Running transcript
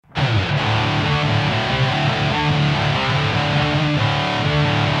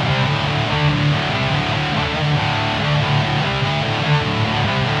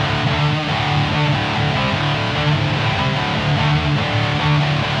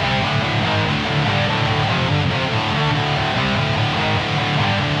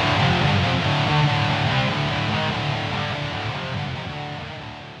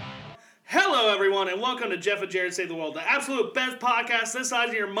welcome to Jeff and Jared Save the World, the absolute best podcast this size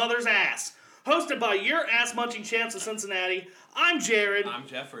of your mother's ass. Hosted by your ass-munching champs of Cincinnati, I'm Jared. I'm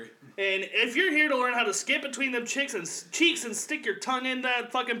Jeffrey. And if you're here to learn how to skip between them cheeks and stick your tongue in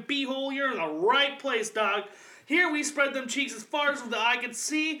that fucking beehole, you're in the right place, dog. Here we spread them cheeks as far as the eye can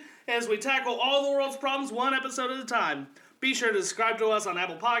see as we tackle all the world's problems one episode at a time. Be sure to subscribe to us on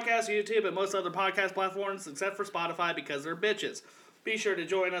Apple Podcasts, YouTube, and most other podcast platforms except for Spotify because they're bitches. Be sure to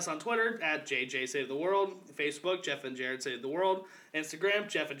join us on Twitter at JJSaveTheWorld, Facebook, Jeff and Jared Save the World, Instagram,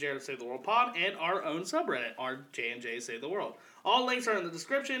 Jeff and Jared Save the World Pod, and our own subreddit, RJ&J Save the World. All links are in the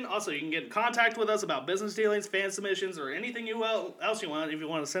description. Also, you can get in contact with us about business dealings, fan submissions, or anything else you want. If you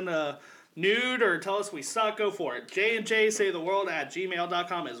want to send a nude or tell us we suck, go for it. JandJSaveTheWorld at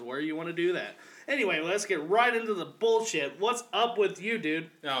gmail.com is where you want to do that. Anyway, let's get right into the bullshit. What's up with you,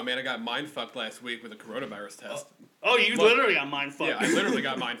 dude? Oh, man, I got mind-fucked last week with a coronavirus test. Oh, you literally got mind-fucked. Yeah, I literally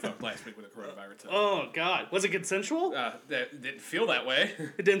got mind-fucked last week with a coronavirus test. Oh, God. Was it consensual? That didn't feel that way.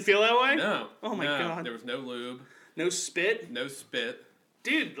 It didn't feel that way? No. Oh, my God. There was no lube. No spit? No spit.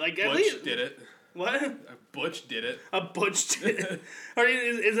 Dude, like, at Butch least... did it. What? Butch did it. A Butch did it. Or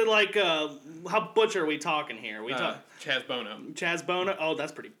is it like, how Butch are we talking here? Chaz Bono. Chaz Bono? Oh,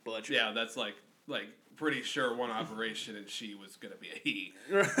 that's pretty Butch. Yeah, that's like pretty sure one operation and she was gonna be a he.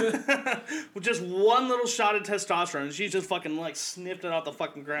 With just one little shot of testosterone, and she just fucking like sniffed it off the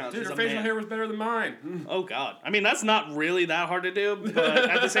fucking ground. Dude, She's her a facial man. hair was better than mine. Oh, God. I mean, that's not really that hard to do, but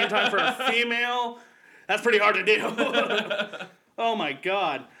at the same time, for a female, that's pretty hard to do. Oh, my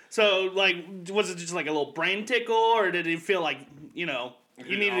God. So, like, was it just like a little brain tickle, or did it feel like, you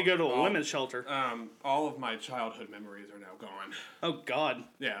needed to go to a women's shelter? All of my childhood memories are now gone. Oh, God.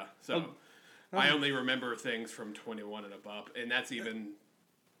 Yeah, so I only remember things from 21 and above, and that's even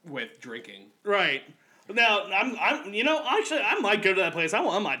with drinking. Right. Now, actually, I might go to that place. I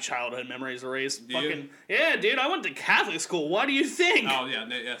want my childhood memories erased. Do you? Yeah, dude, I went to Catholic school. What do you think? Oh,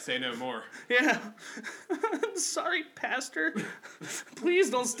 yeah, say no more. Yeah. Sorry, Pastor. Please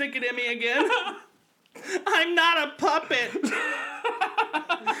don't stick it in me again. I'm not a puppet.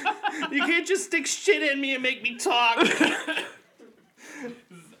 You can't just stick shit in me and make me talk.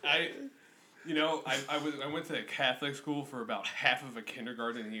 I went to Catholic school for about half of a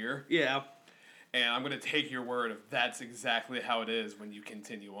kindergarten year. Yeah. And I'm going to take your word of that's exactly how it is when you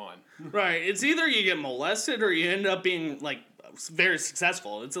continue on. Right. It's either you get molested or you end up being, like, very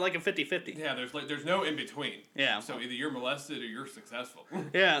successful. It's like a 50-50. Yeah, there's no in between. Yeah. So either you're molested or you're successful.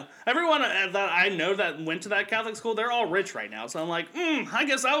 Yeah. Everyone that I know that went to that Catholic school, they're all rich right now. So I'm like, I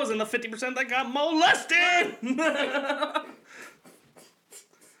guess I was in the 50% that got molested.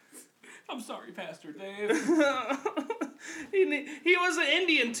 I'm sorry, Pastor Dave. He was an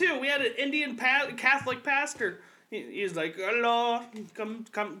Indian, too. We had an Indian Catholic pastor. He's like, hello, come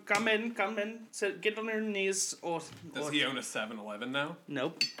in, sit, get on your knees. Does he own a 7-Eleven now?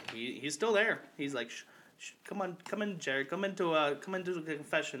 Nope, he's still there. He's like, come in, Jared, come into the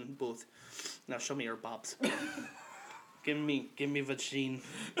confession booth. Now show me your bobs. give me vagine.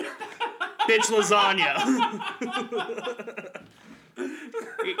 Bitch lasagna.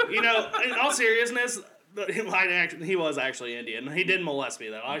 In all seriousness, he was actually Indian. He didn't molest me,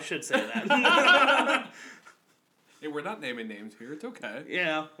 though. I should say that. Hey, we're not naming names here. It's okay.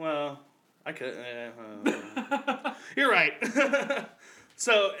 Yeah, well, I could. You're right.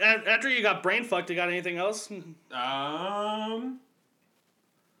 So, after you got brain fucked, you got anything else? See,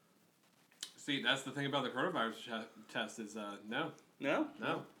 that's the thing about the coronavirus test is, no. No?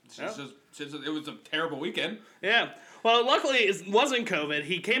 No. It was a terrible weekend. Yeah. Well, luckily, it wasn't COVID.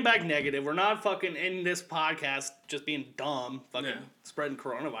 He came back negative. We're not fucking in this podcast just being dumb, fucking spreading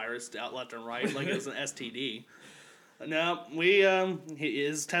coronavirus out left and right like it was an STD. No,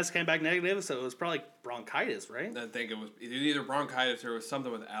 his test came back negative, so it was probably bronchitis, right? I think it was either bronchitis or it was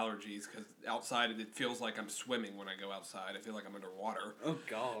something with allergies, because outside it feels like I'm swimming when I go outside. I feel like I'm underwater. Oh,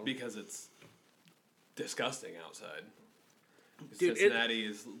 God. Because it's disgusting outside. Dude, Cincinnati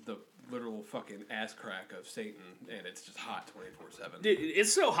is the literal fucking ass crack of Satan, and it's just hot 24/7. Dude,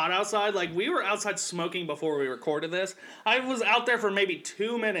 it's so hot outside. Like, we were outside smoking before we recorded this. I was out there for maybe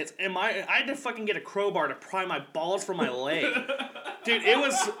 2 minutes, and I had to fucking get a crowbar to pry my balls from my leg. Dude, it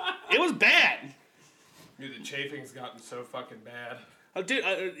was bad. Dude, the chafing's gotten so fucking bad. Dude,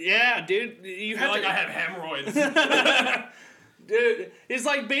 dude. You I have feel like to. I have hemorrhoids. Dude, it's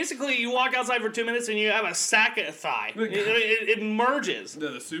like basically you walk outside for 2 minutes and you have a sack of thigh. It merges.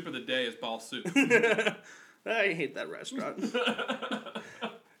 No, the soup of the day is ball soup. I hate that restaurant.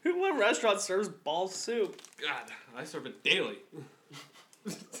 What restaurant serves ball soup? God, I serve it daily.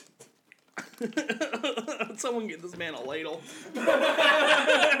 Someone get this man a ladle.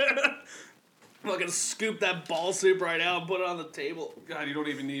 Fucking scoop that ball soup right out and put it on the table. God, you don't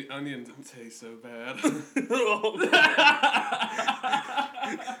even need onions. It tastes so bad.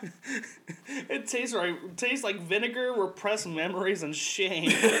 It tastes right. It tastes like vinegar, repressed memories, and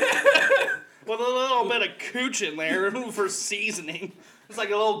shame. With a little bit of cooch in there for seasoning. It's like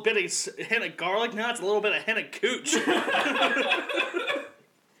a little bit of hint of garlic. Now it's a little bit of hint of cooch.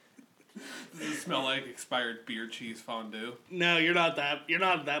 Does it smell like expired beer cheese fondue? No, you're not at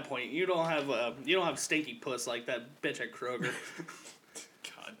that point. You don't have stinky puss like that bitch at Kroger.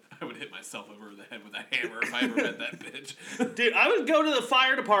 God, I would hit myself over the head with a hammer if I ever met that bitch. Dude, I would go to the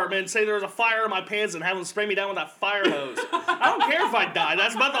fire department and say there was a fire in my pants and have them spray me down with that fire hose. I don't care if I die.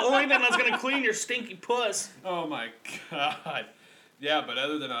 That's about the only thing that's gonna clean your stinky puss. Oh my God. Yeah, but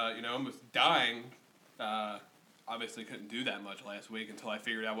other than almost dying, obviously couldn't do that much last week until I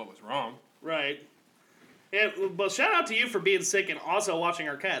figured out what was wrong. Right. Yeah, well, shout out to you for being sick and also watching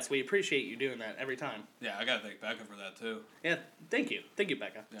our cats. We appreciate you doing that every time. Yeah, I gotta thank Becca for that too. Yeah, thank you,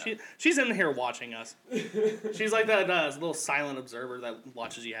 Becca. Yeah. She's in here watching us. She's like that little silent observer that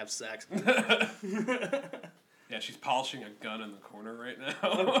watches you have sex. Yeah, she's polishing a gun in the corner right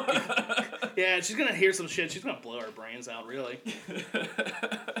now. Yeah, she's gonna hear some shit. She's gonna blow her brains out, really.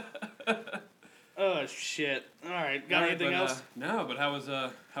 Oh shit! All right, got anything else? No, but how was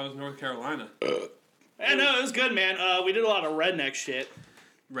North Carolina? Yeah, no, it was good, man. We did a lot of redneck shit.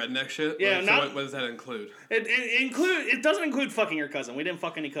 Redneck shit? Yeah, what does that include? It doesn't include fucking your cousin. We didn't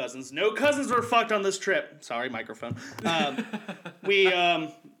fuck any cousins. No cousins were fucked on this trip. Sorry, microphone.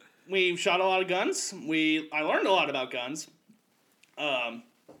 We shot a lot of guns. I learned a lot about guns. I'm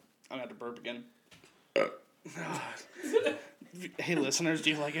gonna have to burp again. Hey, listeners, do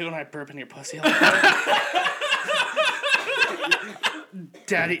you like it when I burp in your pussy like that?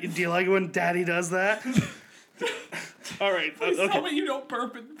 Daddy, do you like it when Daddy does that? All right. Please tell me you don't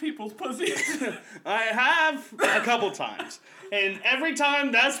burp in people's pussies. I have a couple times. And every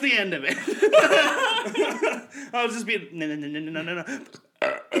time, that's the end of it. I'll just be, no.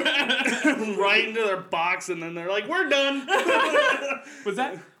 Right into their box, and then they're like, we're done.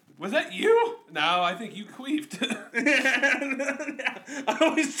 Was that you? No, I think you queefed. I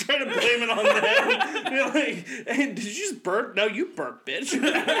always try to blame it on them. You're like, hey, did you just burp? No, you burp, bitch.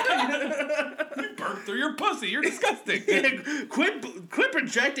 You burped through your pussy. You're disgusting. Quit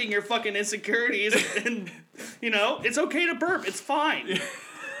projecting your fucking insecurities. And, it's okay to burp. It's fine.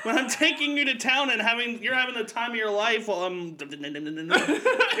 When I'm taking you to town and you're having the time of your life while I'm...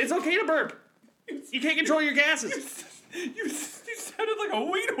 It's okay to burp. You can't control your gases. You sounded like a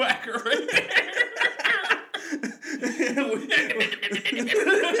weed whacker right there.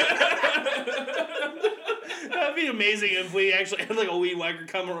 That'd be amazing if we actually had like a weed whacker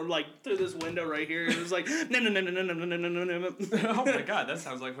come through this window right here. It was like no. Oh my God, that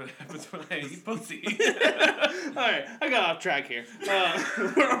sounds like what happens when I eat pussy. All right, I got off track here.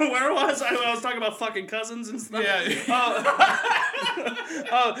 Where was I? I was talking about fucking cousins and stuff. Yeah.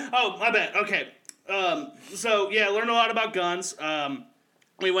 Oh, my bad. Okay. So yeah, I learned a lot about guns.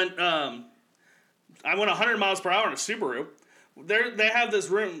 We went. I went 100 miles per hour in a Subaru. They have this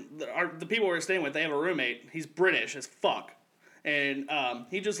room. The people we're staying with, they have a roommate. He's British as fuck, and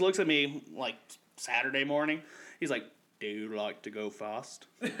he just looks at me like Saturday morning. He's like, "Do you like to go fast?"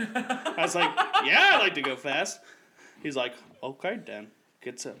 I was like, "Yeah, I like to go fast." He's like, "Okay, then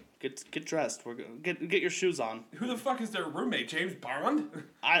get dressed. We're gonna get your shoes on." Who the fuck is their roommate? James Bond?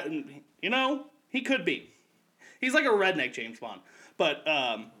 He could be. He's like a redneck James Bond, but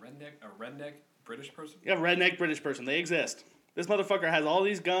A redneck British person? Yeah, redneck British person. They exist. This motherfucker has all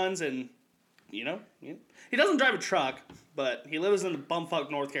these guns, and he doesn't drive a truck, but he lives in bumfuck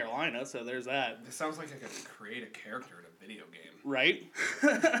North Carolina, so there's that. This sounds like I could create a character in a video game. Right?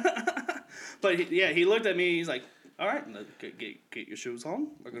 But he looked at me. He's like, "All right, get your shoes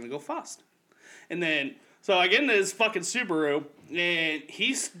on. We're gonna go fast." And then so I get into this fucking Subaru, and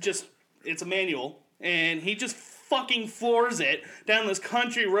it's a manual, and he just fucking floors it down this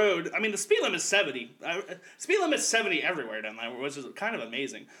country road. I mean, the speed limit is 70. Speed limit is 70 everywhere down there, which is kind of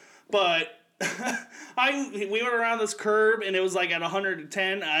amazing. But we went around this curb, and it was like at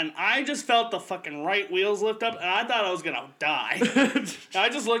 110, and I just felt the fucking right wheels lift up, and I thought I was gonna die. I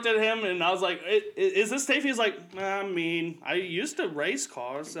just looked at him, and I was like, "Is this safe?" He's like, "I mean, I used to race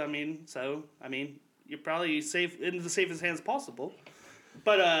cars. You're probably safe in the safest hands possible."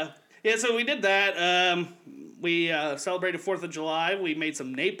 But yeah, so we did that. We celebrated 4th of July. We made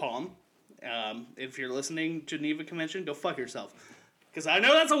some napalm. If you're listening, Geneva Convention, go fuck yourself. Because I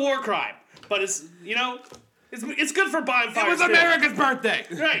know that's a war crime. But it's good for bonfires. It was America's birthday.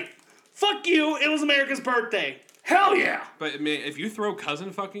 Right. Fuck you. It was America's birthday. Hell yeah! But I mean, if you throw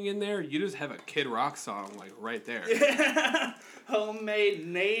cousin fucking in there, you just have a Kid Rock song like right there. Homemade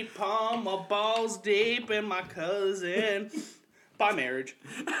napalm, my balls deep in my cousin. By marriage.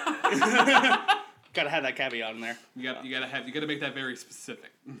 Gotta have that caveat in there. You gotta make that very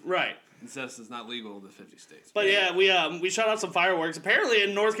specific. Right. Incest is not legal in the 50 states. But yeah, we shot off some fireworks. Apparently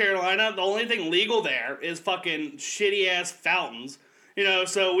in North Carolina, the only thing legal there is fucking shitty ass fountains. You know,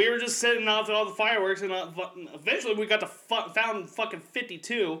 so we were just sitting off all the fireworks, and eventually we got to fountain fucking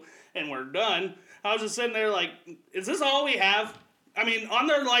 52, and we're done. I was just sitting there like, is this all we have? I mean, on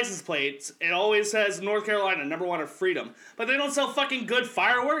their license plates, it always says North Carolina, #1 of freedom. But they don't sell fucking good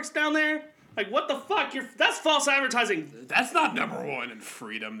fireworks down there? Like, what the fuck? That's false advertising. That's not #1 in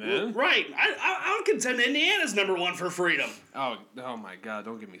freedom, then. Right. I would contend Indiana's #1 for freedom. Oh my God!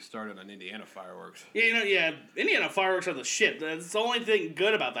 Don't get me started on Indiana fireworks. Yeah, Indiana fireworks are the shit. That's the only thing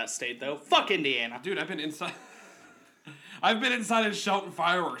good about that state, though. Fuck Indiana. Dude, I've been inside of Shelton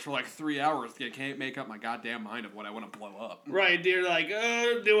fireworks for like 3 hours. I can't make up my goddamn mind of what I want to blow up. Right, you're like,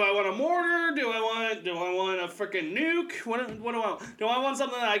 do I want a mortar? Do I want a freaking nuke? What do I want? Do I want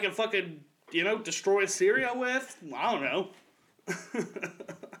something that I can fucking, destroy Syria with? I don't know.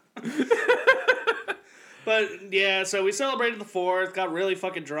 But, yeah, so we celebrated the 4th, got really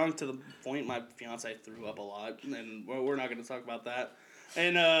fucking drunk to the point my fiance threw up a lot, and we're not going to talk about that.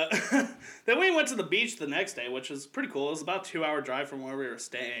 And then we went to the beach the next day, which was pretty cool. It was about a 2-hour drive from where we were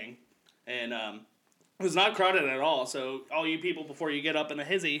staying. And it was not crowded at all, so all you people, before you get up in a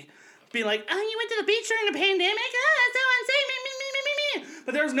hizzy, be like, oh, you went to the beach during the pandemic? Oh, that's so insane.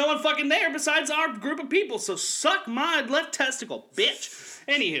 But there was no one fucking there besides our group of people, so suck my left testicle, bitch.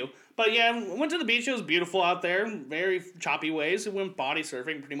 Anywho, but yeah, went to the beach. It was beautiful out there, very choppy waves. We went body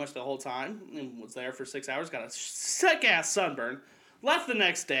surfing pretty much the whole time, and was there for 6 hours. Got a sick-ass sunburn. Left the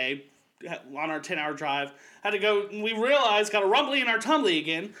next day on our 10-hour drive. Had to go, we realized, got a rumbly in our tumbly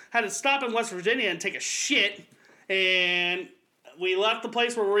again. Had to stop in West Virginia and take a shit. And we left the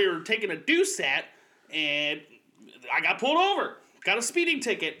place where we were taking a deuce at, and I got pulled over. Got a speeding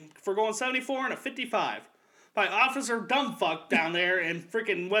ticket for going 74 and a 55 by Officer Dumbfuck down there in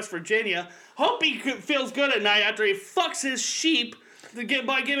freaking West Virginia. Hope he feels good at night after he fucks his sheep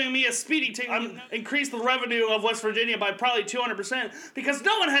by giving me a speeding ticket. Increase the revenue of West Virginia by probably 200% because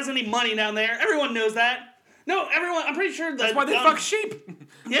no one has any money down there. Everyone knows that. No, everyone, I'm pretty sure that's why they fuck sheep.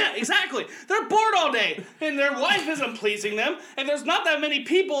 Yeah, exactly. They're bored all day, and their wife isn't pleasing them, and there's not that many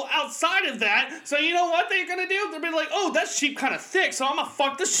people outside of that, so you know what they're gonna do? They'll be like, oh, that sheep kind of thick, so I'm gonna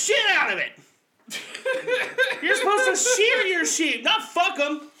fuck the shit out of it. You're supposed to shear your sheep, not fuck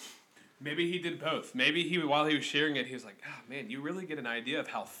them. Maybe he did both. Maybe while he was shearing it, he was like, oh, man, you really get an idea of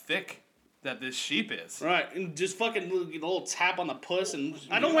how thick that this sheep is. Right, and just fucking a little tap on the puss, and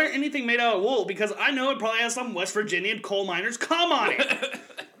I don't wear anything made out of wool because I know it probably has some West Virginian coal miners come on it.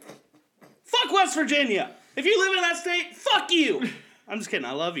 Fuck West Virginia. If you live in that state, fuck you. I'm just kidding.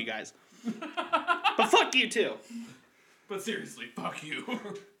 I love you guys. But fuck you too. But seriously, fuck you.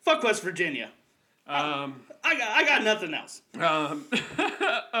 Fuck West Virginia. I got nothing else.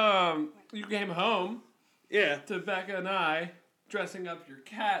 You came home. Yeah. To Becca and I. Dressing up your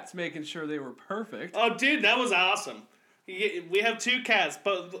cats, making sure they were perfect. Oh, dude, that was awesome. We have 2 cats.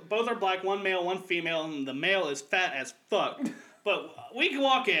 Both are black, one male, one female, and the male is fat as fuck. But we can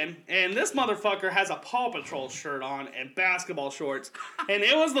walk in, and this motherfucker has a Paw Patrol shirt on and basketball shorts. And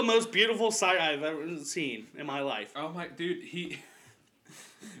it was the most beautiful sight I've ever seen in my life. Oh, my... Dude,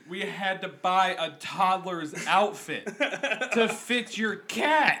 we had to buy a toddler's outfit to fit your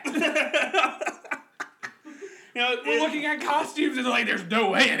cat. We're looking at costumes and like, there's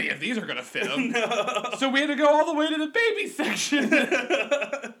no way any of these are gonna fit him. No. So we had to go all the way to the baby section.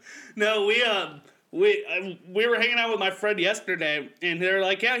 No, we were hanging out with my friend yesterday, and they're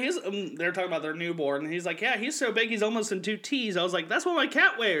like, yeah, they're talking about their newborn, and he's like, yeah, he's so big, he's almost in 2 T's. I was like, that's what my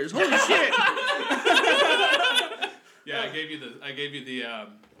cat wears. Holy shit. Yeah, I gave you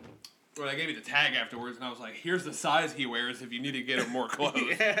the tag afterwards, and I was like, here's the size he wears if you need to get him more clothes.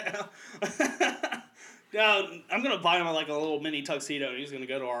 Yeah. I'm going to buy him like a little mini tuxedo, and he's going to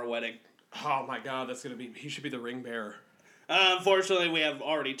go to our wedding. Oh my God, he should be the ring bearer. Unfortunately, we have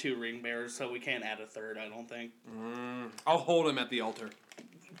already 2 ring bearers, so we can't add a third, I don't think. I'll hold him at the altar.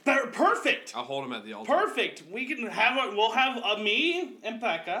 Perfect! I'll hold him at the altar. Perfect! We'll have me and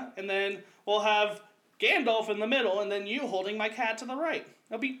Becca, and then we'll have Gandalf in the middle, and then you holding my cat to the right.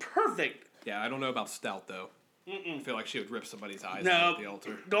 That'll be perfect. Yeah, I don't know about Stout, though. I feel like she would rip somebody's eyes out at the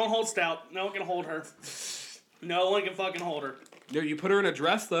altar. Don't hold Stout. No one can hold her. No one can fucking hold her. No, you put her in a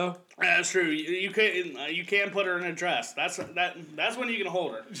dress, though. That's true. You can put her in a dress. That's when you can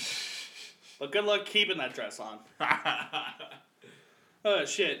hold her. But good luck keeping that dress on. Oh,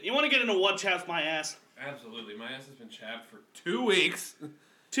 shit. You want to get into what chaps my ass? Absolutely. My ass has been chapped for 2 weeks.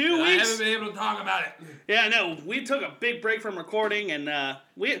 2 weeks? I haven't been able to talk about it. Yeah, no. We took a big break from recording, and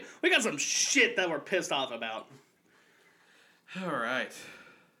we got some shit that we're pissed off about. All right.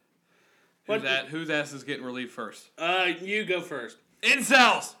 What- Whose ass is getting relieved first? You go first.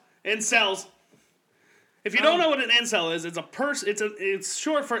 Incels! Incels. If you don't know what an incel is, it's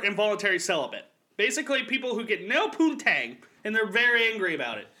short for involuntary celibate. Basically, people who get no poontang, and they're very angry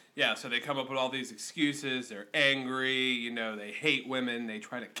about it. Yeah, so they come up with all these excuses. They're angry, they hate women, they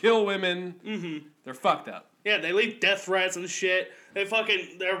try to kill women. Mm-hmm. They're fucked up. Yeah, they leave death threats and shit. They're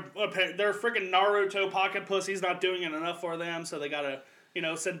freaking Naruto pocket pussies not doing it enough for them, so they gotta,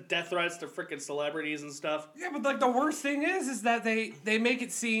 send death threats to freaking celebrities and stuff. Yeah, but like the worst thing is that they make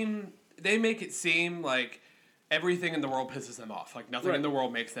it seem like everything in the world pisses them off. Like nothing in the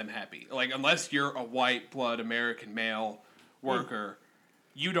world makes them happy. Like unless you're a white blood American male worker,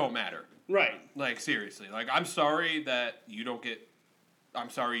 you don't matter. Right. Like seriously. Like I'm sorry you don't get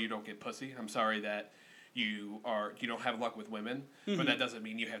pussy. I'm sorry that you don't have luck with women, but that doesn't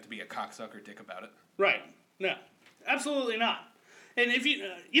mean you have to be a cocksucker dick about it. Right. No. Absolutely not. And if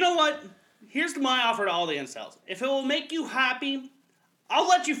you know what? Here's my offer to all the incels. If it will make you happy, I'll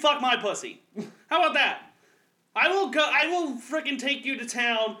let you fuck my pussy. How about that? I will freaking take you to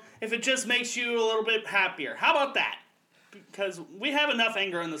town if it just makes you a little bit happier. How about that? Because we have enough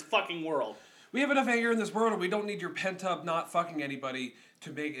anger in this fucking world. We have enough anger in this world, and we don't need your pent up not fucking anybody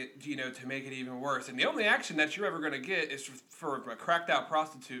to make it, to make it even worse. And the only action that you're ever gonna get is for a cracked out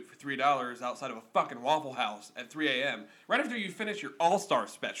prostitute for $3 outside of a fucking Waffle House at 3 a.m. right after you finish your All-Star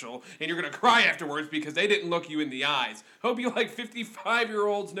special, and you're gonna cry afterwards because they didn't look you in the eyes. Hope you like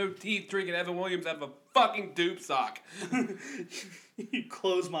 55-year-olds, no teeth, drinking Evan Williams out of a fucking dupe sock. You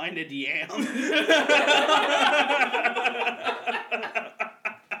close-minded yam.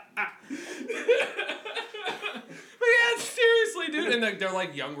 Seriously, dude. And they're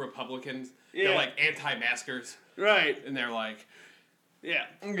like young Republicans. Yeah. They're like anti-maskers. Right. And they're like, yeah.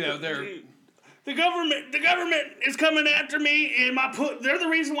 They're... The government is coming after me, and they're the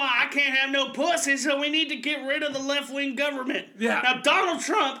reason why I can't have no pussy, so we need to get rid of the left-wing government. Yeah. Now, Donald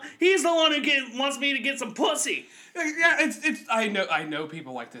Trump, he's the one who wants me to get some pussy. Yeah, it's I know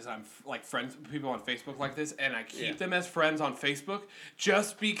people like this. I'm like friends, people on Facebook like this, and I keep them as friends on Facebook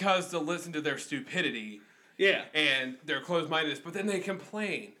just because to listen to their stupidity. Yeah. And their closed-mindedness, but then they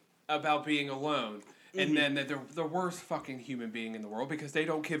complain about being alone. And then that they're the worst fucking human being in the world because they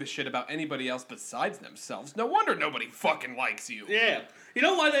don't give a shit about anybody else besides themselves. No wonder nobody fucking likes you. Yeah. You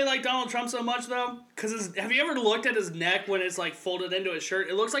know why they like Donald Trump so much, though? Because have you ever looked at his neck when it's, like, folded into his shirt?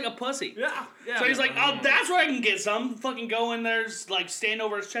 It looks like a pussy. Yeah. So he's like, oh, that's where I can get some. Fucking go in there, like, stand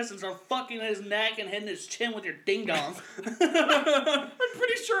over his chest and start fucking his neck and hitting his chin with your ding-dong. I'm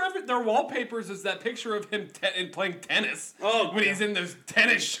pretty sure their wallpapers is that picture of him playing tennis. Oh, when he's in those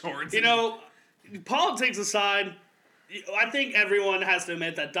tennis shorts. Politics aside, I think everyone has to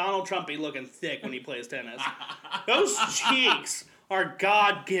admit that Donald Trump be looking thick when he plays tennis. Those cheeks are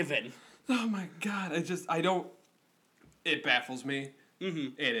God-given. Oh my God, it baffles me.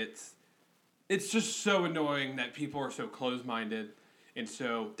 Mm-hmm. And it's just so annoying that people are so close-minded and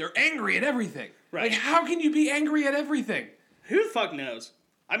so they're angry at everything. Right. Like, how can you be angry at everything? Who the fuck knows?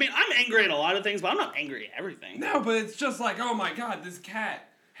 I mean, I'm angry at a lot of things, but I'm not angry at everything. No, but it's just like, oh my God, this cat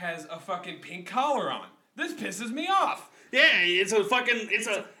has a fucking pink collar on. This pisses me off. Yeah, it's a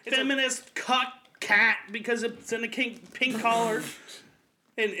feminist cuck cat because it's in a pink collar.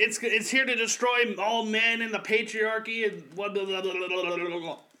 And it's here to destroy all men and the patriarchy and blah, blah, blah, blah, blah, blah,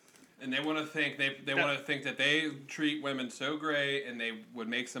 blah. And they want to think want to think that they treat women so great and they would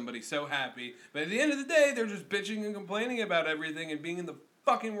make somebody so happy. But at the end of the day, they're just bitching and complaining about everything and being the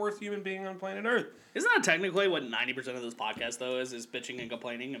fucking worst human being on planet Earth. Isn't that technically what 90% of this podcast, though, is bitching and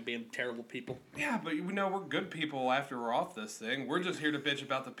complaining and being terrible people? Yeah, but, we're good people after we're off this thing. We're just here to bitch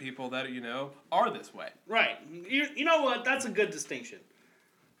about the people that, are this way. Right. You know what? That's a good distinction.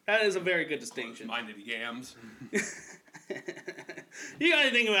 That is a very good distinction. Minded yams. You got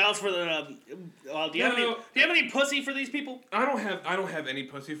anything else for the... do you have any pussy for these people? I don't have any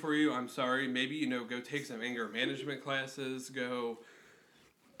pussy for you. I'm sorry. Maybe, go take some anger management classes. Go...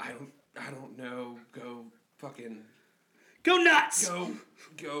 I don't know. Go fucking... Go nuts!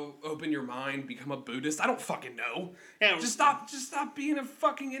 Go open your mind, become a Buddhist. I don't fucking know. Yeah. Just stop being a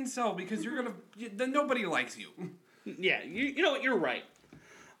fucking incel because then nobody likes you. Yeah, you know what? You're right.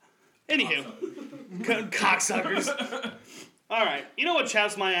 Anywho. Cocksuckers. Alright, you know what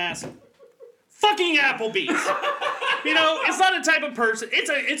chaps my ass? Fucking Applebee's! You know, it's not a type of person.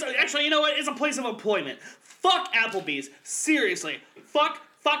 Actually, you know what? It's a place of employment. Fuck Applebee's. Seriously. Fuck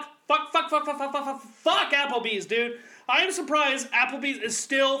Applebee's, dude. I am surprised Applebee's is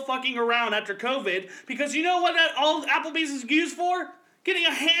still fucking around after COVID, because you know what all Applebee's is used for? Getting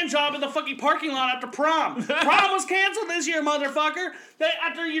a hand job in the fucking parking lot after prom. Prom was canceled this year, motherfucker.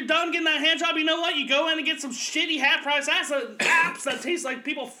 After you're done getting that hand job, you know what? You go in and get some shitty half-price apps that taste like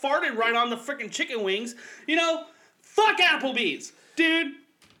people farted right on the freaking chicken wings. You know, fuck Applebee's, dude.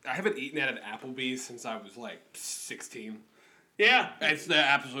 I haven't eaten at an Applebee's since I was like 16. Yeah. It's the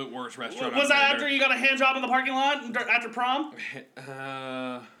absolute worst restaurant. Was that after you got a hand job in the parking lot after prom?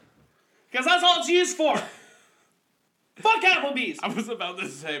 Because that's all it's used for. Fuck Applebee's. I was about to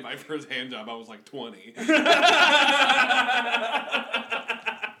say my first hand job, I was like 20. I'm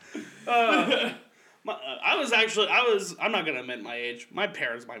not going to admit my age. My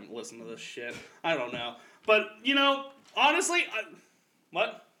parents might listen to this shit. I don't know. But, you know, honestly,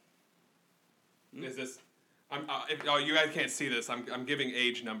 what? Is this... you guys can't see this. I'm giving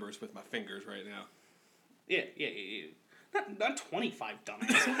age numbers with my fingers right now. Yeah. Not 25,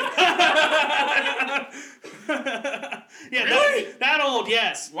 dumbass. Yeah, really? That old,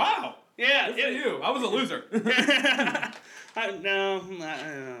 yes. Wow. Yeah. Good for you. I was a loser. No,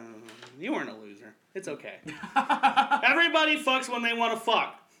 you weren't a loser. It's okay. Everybody fucks when they want to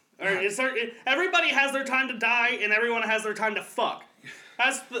fuck. Everybody has their time to die, and everyone has their time to fuck.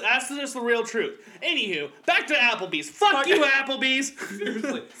 That's just the real truth. Anywho, back to Applebee's. Fuck you, Applebee's.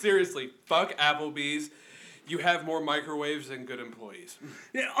 Seriously, fuck Applebee's. You have more microwaves than good employees.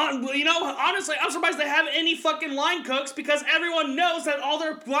 Yeah, you know, honestly, I'm surprised they have any fucking line cooks, because everyone knows that all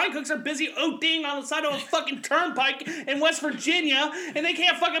their line cooks are busy ODing on the side of a fucking turnpike in West Virginia, and they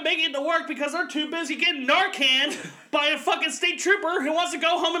can't fucking make it to work because they're too busy getting Narcan by a fucking state trooper who wants to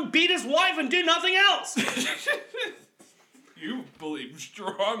go home and beat his wife and do nothing else. You believe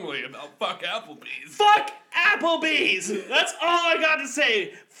strongly about fuck Applebee's. Fuck Applebee's! That's all I got to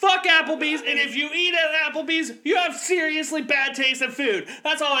say. Fuck Applebee's, and if you eat at Applebee's, you have seriously bad taste in food.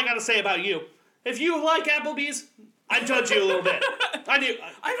 That's all I got to say about you. If you like Applebee's, I judge you a little bit. I do.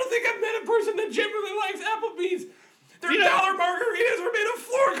 I don't think I've met a person that genuinely likes Applebee's. Their dollar margaritas are made of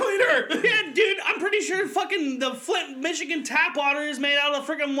floor cleaner. Yeah, dude, I'm pretty sure fucking the Flint, Michigan tap water is made out of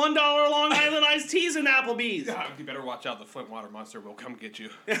freaking $1 Long Island iced teas in Applebee's. You better watch out. The Flint Water Monster will come get you.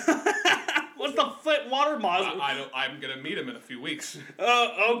 What's the Flint Water Monster? I'm going to meet him in a few weeks.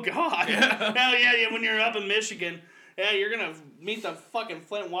 Oh, God. Yeah. Hell yeah, when you're up in Michigan. Yeah, you're going to meet the fucking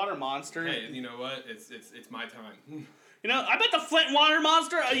Flint Water Monster. Hey, you know what? It's my time. You know, I bet the Flint Water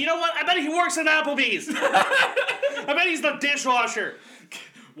Monster, you know what? I bet he works at Applebee's. I bet he's the dishwasher.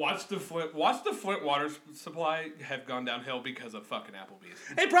 Watch the Flint water supply have gone downhill because of fucking Applebee's.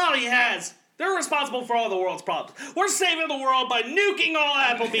 It probably has. They're responsible for all the world's problems. We're saving the world by nuking all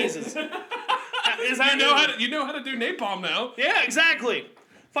Applebee's. You know how to do napalm now. Yeah, exactly.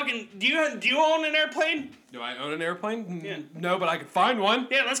 Fucking, do you own an airplane? Do I own an airplane? Yeah. No, but I could find one.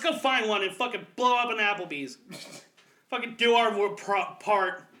 Yeah, let's go find one and fucking blow up an Applebee's. Fucking do our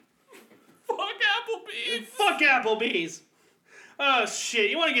part. Fuck Applebee's. Fuck Applebee's. Oh, shit.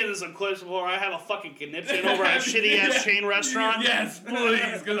 You want to get into some clips before I have a fucking conniption over a shitty-ass chain restaurant? Yes,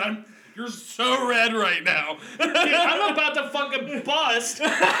 please, because you're so red right now. Dude, I'm about to fucking bust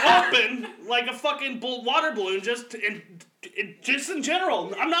open like a fucking water balloon just in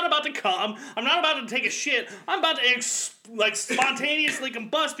general. I'm not about to come. I'm not about to take a shit. I'm about to spontaneously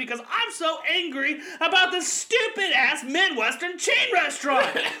combust because I'm so angry about this stupid ass Midwestern chain restaurant.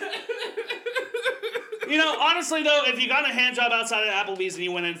 You know, honestly though, if you got a hand job outside of Applebee's and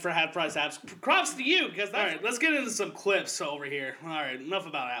you went in for half price apps, props to you. Because all right, let's get into some clips over here. All right, enough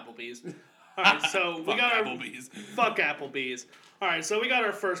about Applebee's. All right, so we got our Applebee's. Fuck Applebee's. All right, so we got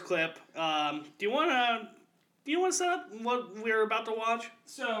our first clip. Do you want to set up what we're about to watch?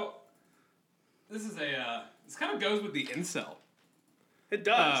 So, this is this kind of goes with the incel It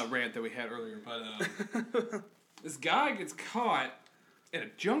does. rant that we had earlier, but this guy gets caught in a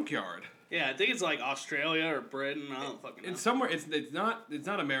junkyard. Yeah, I think it's like Australia or Britain. I don't fucking know. It's somewhere. It's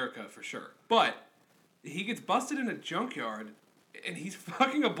not America for sure. But he gets busted in a junkyard, and he's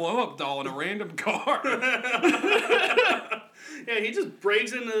fucking a blow-up doll in a random car. Yeah, he just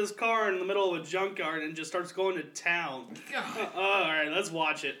breaks into his car in the middle of a junkyard and just starts going to town. All right, let's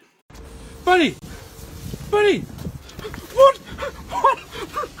watch it. Buddy! What are you...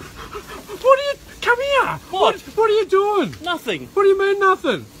 Come here! What? What are you doing? Nothing. What do you mean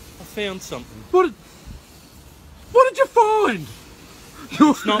nothing? I found something. What did you find?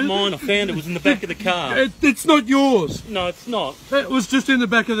 It's not mine. I found it was in the back of the car. It's not yours. No, it's not. It was just in the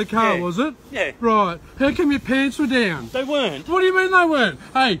back of the car, Yeah. was it? Yeah. Right. How come your pants were down? They weren't. What do you mean they weren't?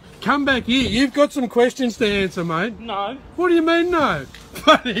 Hey, come back here. You've got some questions to answer, mate. No. What do you mean, no?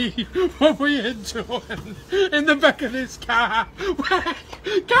 Buddy, what were you doing in the back of this car?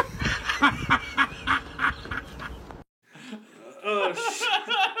 Oh,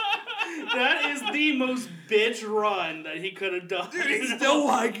 that is the most bitch run that he could have done. Dude, he's still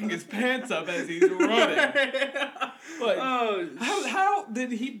liking his pants up as he's running. Like, Oh, how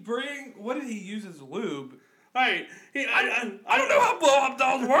did he bring? What did he use as lube? alright. I don't know how blow-up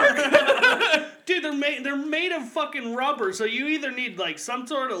dolls work. Dude, they're made of fucking rubber, so you either need like some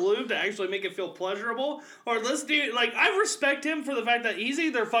sort of lube to actually make it feel pleasurable, or this dude, like, I respect him for the fact that he's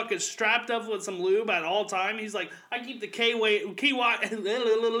either fucking strapped up with some lube at all time. He's like, I keep the KY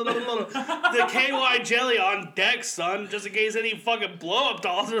jelly on deck, son, just in case any fucking blow up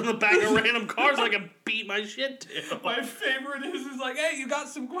dolls are in the back of random cars I can beat my shit to. My favorite is like, hey, you got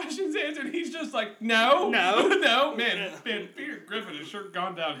some questions answered? He's just like, no. No. Man, Peter Griffin has sure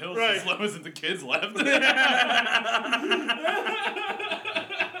gone downhill since Lois and the kids left.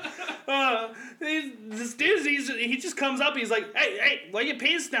 This dude, he just comes up, he's like, hey, lay your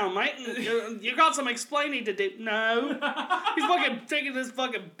pants down, mate. You got some explaining to do. No. He's fucking taking this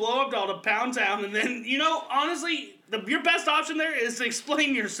fucking blow up doll to Pound Town, and then, honestly, your best option there is to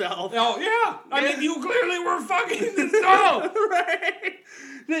explain yourself. Oh, yeah. I mean, you clearly were fucking this doll. Right?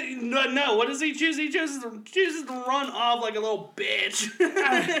 No, what does he choose? He chooses to run off like a little bitch.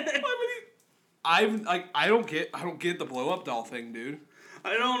 I don't get the blow up doll thing, dude.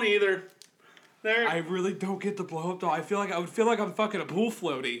 I don't either. I really don't get the blow up doll. I would feel like I'm fucking a pool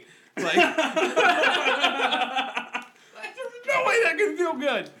floaty. Like, there's no way that can feel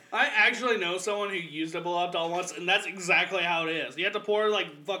good. I actually know someone who used a blow up doll once, and that's exactly how it is. You have to pour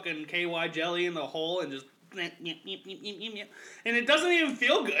like fucking KY jelly in the hole and just. And it doesn't even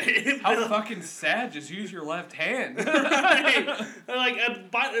feel good. How fucking sad. Just use your left hand. Like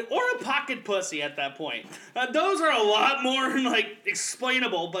or a pocket pussy at that point. Those are a lot more like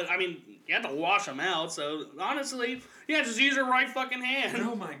explainable, but I mean, you have to wash them out. So honestly, yeah, just use your right fucking hand.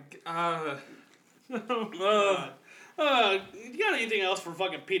 Oh my god. You got anything else for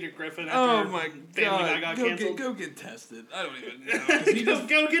fucking Peter Griffin after Oh my Family Guy god. got canceled? Go get tested. I don't even know.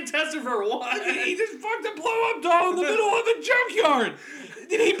 Go get tested for what? He just fucked a blow-up doll in the middle of the junkyard.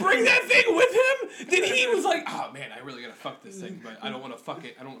 Did he bring that thing with him? Did he was like, oh man, I really gotta fuck this thing, but I don't want to fuck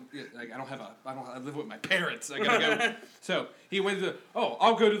it. I live with my parents. I gotta go. So he went to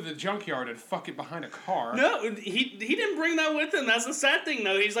I'll go to the junkyard and fuck it behind a car. No, he didn't bring that with him. That's the sad thing,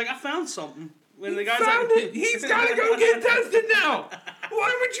 though. He's like, I found something. When the guy's found like, it. He's gotta go get tested now.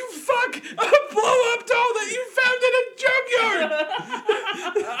 Why would you fuck a blow-up doll that you found in a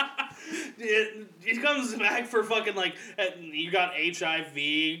junkyard? He comes back for fucking like you got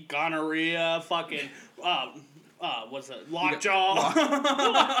HIV, gonorrhea, fucking what's that? Lockjaw.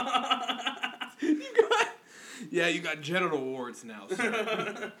 You got genital warts now.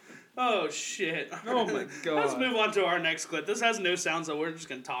 So. Oh shit. Oh my god. Let's move on to our next clip. This has no sound, so we're just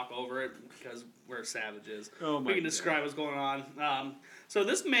gonna talk over it because we're savages. Oh my We can describe what's going on. So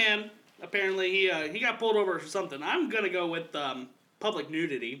this man apparently he got pulled over for something. I'm gonna go with public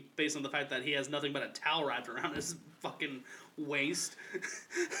nudity based on the fact that he has nothing but a towel wrapped around his fucking waist.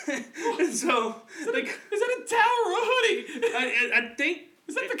 And so like, is that a towel or a hoodie? I think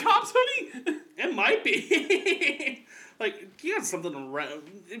is that the cop's hoodie? It might be. Like, you got something to arrest.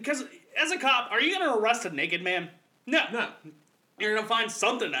 Because as a cop, are you going to arrest a naked man? No. You're going to find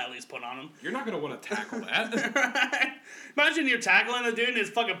something to at least put on him. You're not going to want to tackle that. Imagine you're tackling a dude and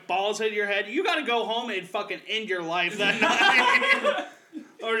his fucking balls hit your head. You got to go home and fucking end your life that night.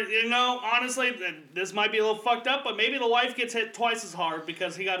 Or, honestly, this might be a little fucked up, but maybe the wife gets hit twice as hard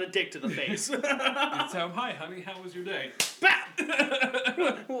because he got a dick to the face. So, hi, honey, how was your day? Bah!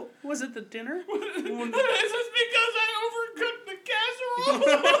 Was it the dinner? Is this because I overcooked the casserole?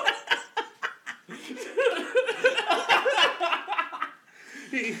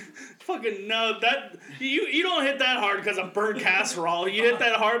 Fucking no, that you don't hit that hard because of burnt casserole. You hit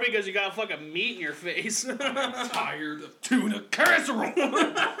that hard because you got fucking meat in your face. I'm tired of tuna casserole.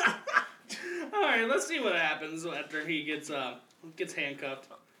 All right, let's see what happens after he gets handcuffed.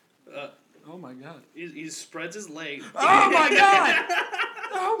 Oh my god. He spreads his legs. Oh my god!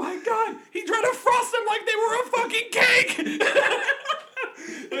 Oh my god! He tried to frost them like they were a fucking cake!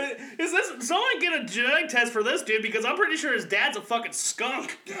 Is this someone get a genetic test for this dude? Because I'm pretty sure his dad's a fucking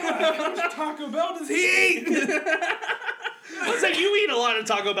skunk. How much Taco Bell does he eat? Looks like you eat a lot of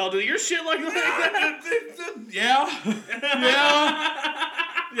Taco Bell. Do your shit like that? Yeah.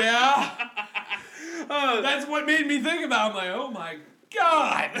 Yeah. That's what made me think about it. I'm like, oh my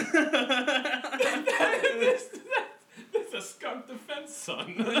God. That's a skunk defense,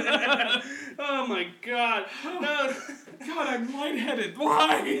 son. Oh my God. No. God, I'm lightheaded.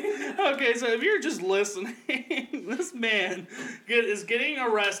 Why? Okay, so if you're just listening, this man is getting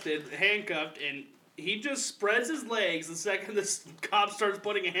arrested, handcuffed, and he just spreads his legs the second this cop starts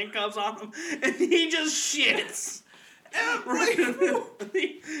putting handcuffs on him, and he just shits.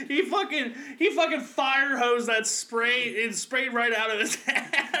 he fucking fire hosed that spray. It sprayed right out of his ass.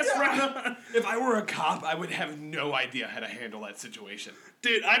 Yeah. Right. If I were a cop, I would have no idea how to handle that situation.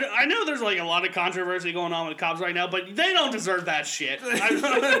 Dude, I know there's like a lot of controversy going on with cops right now, but they don't deserve that shit.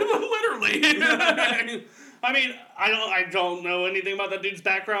 Literally. I mean, I don't know anything about that dude's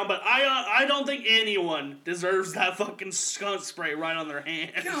background, but I don't think anyone deserves that fucking skunk spray right on their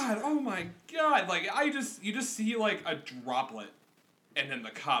hands. God, oh my God! Like you just see like a droplet, and then the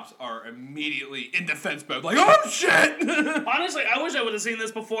cops are immediately in defense mode, like, oh shit! Honestly, I wish I would have seen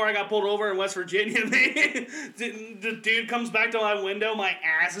this before I got pulled over in West Virginia. The dude comes back to my window, my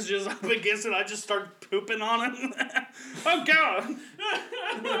ass is just up against it. I just start pooping on him. Oh God!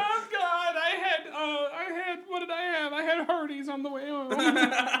 Oh God! What did I have? I had Hardee's on the way home.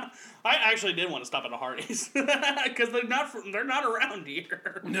 I actually did want to stop at a Hardee's because they're not around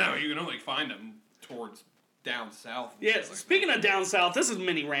here. No, you can only find them towards down south. Yeah. Speaking of down south, this is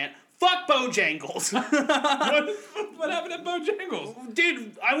mini rant. Fuck Bojangles. What happened at Bojangles?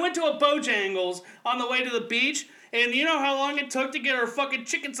 Dude, I went to a Bojangles on the way to the beach, and you know how long it took to get our fucking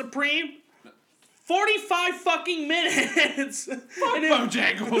chicken supreme? 45 fucking minutes.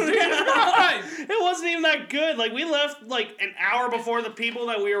 Bojangles, Jesus Christ! It wasn't even that good. Like, we left like an hour before the people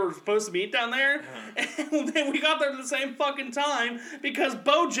that we were supposed to meet down there, and then we got there at the same fucking time because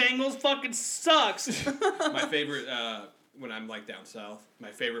Bojangles fucking sucks. My favorite, when I'm like down south,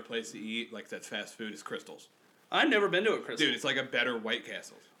 my favorite place to eat, like that's fast food, is Crystal's. I've never been to a Crystal. Dude, it's like a better White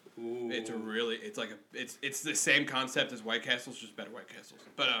Castle's. Ooh. It's the same concept as White Castle's, just better White Castle's.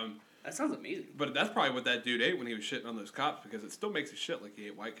 But that sounds amazing. But that's probably what that dude ate when he was shitting on those cops, because it still makes it shit like he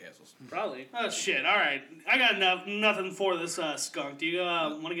ate White Castles. Probably. Oh, shit. All right. I got nothing for this skunk. Do you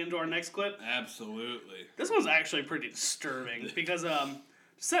want to get into our next clip? Absolutely. This one's actually pretty disturbing because,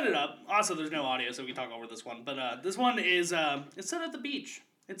 set it up. Also, there's no audio, so we can talk over this one. But this one is, it's set at the beach.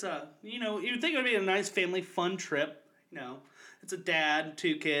 It's you'd think it would be a nice family fun trip. You know, it's a dad,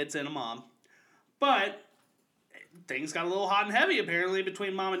 2 kids, and a mom. But things got a little hot and heavy, apparently,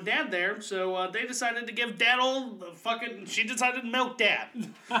 between mom and dad there, so they decided to give dad she decided to milk dad.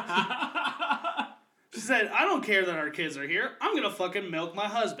 She said, I don't care that our kids are here, I'm gonna fucking milk my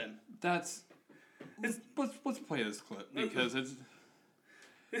husband. Let's play this clip, because it's...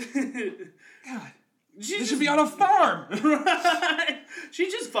 God. This should be on a farm! Right?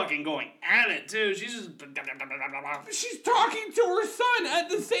 She's just fucking going at it, too. She's talking to her son at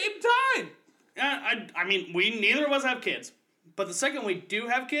the same time! I mean, we neither of us have kids. But the second we do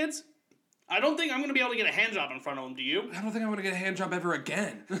have kids, I don't think I'm going to be able to get a hand job in front of them, do you? I don't think I'm going to get a hand job ever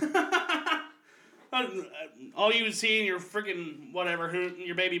again. All you would see in your freaking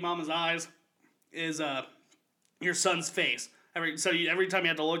your baby mama's eyes is your son's face. Every time you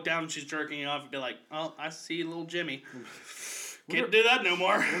have to look down and she's jerking you off, you'd be like, oh, I see little Jimmy. Can't do that no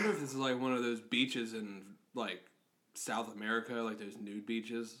more. I wonder if this is like one of those beaches in, like, South America, like those nude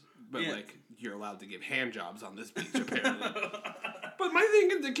beaches. But, like, you're allowed to give hand jobs on this beach, apparently. But my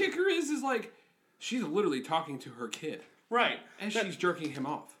thing, the kicker is like, she's literally talking to her kid. Right. And she's jerking him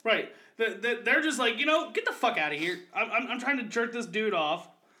off. Right. They're just like, get the fuck out of here. I'm trying to jerk this dude off.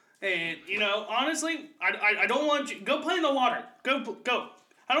 And, honestly, I don't want you... Go play in the water. Go.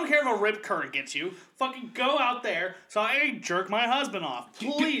 I don't care if a rip current gets you. Fucking go out there so I can jerk my husband off.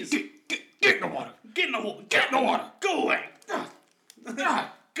 Please. Get in the water. Get in the water. Get in the water. Go away. God.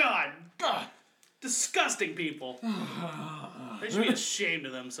 God. Disgusting people. They should be ashamed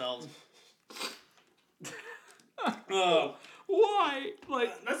of themselves. Why?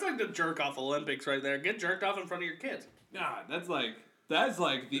 Like, that's like the jerk-off Olympics right there. Get jerked off in front of your kids. God, that's like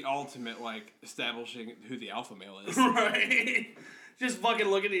the ultimate, like, establishing who the alpha male is. Right. Just fucking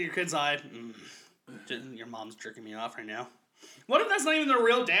looking at your kid's eye. Your mom's jerking me off right now. What if that's not even their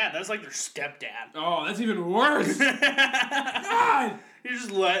real dad? That's like their stepdad. Oh, that's even worse. God! You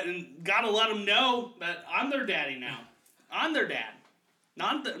just gotta let them know that I'm their daddy now. I'm their dad.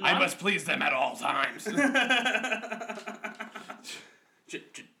 I must please them at all times.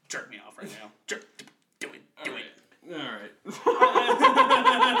 Jerk me off right now. Do it. Alright.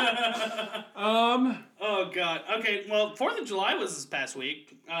 Oh, God. Okay, well, 4th of July was this past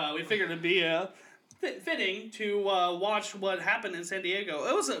week. We figured it'd be a fitting to watch what happened in San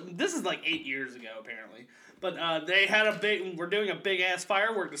Diego. This is like 8 years ago, apparently. But they had we're doing a big ass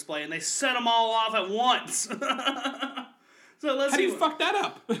firework display, and they set them all off at once. So let's How see. do you fuck that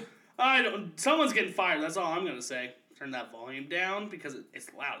up? Someone's getting fired. That's all I'm gonna say. Turn that volume down because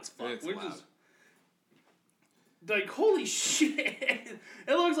it's loud as fuck. It's loud. Like, holy shit.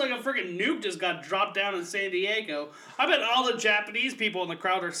 It looks like a freaking nuke just got dropped down in San Diego. I bet all the Japanese people in the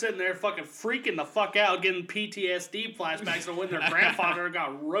crowd are sitting there fucking freaking the fuck out, getting PTSD flashbacks of when their grandfather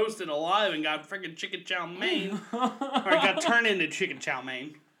got roasted alive and got freaking chicken chow mein. Or got turned into chicken chow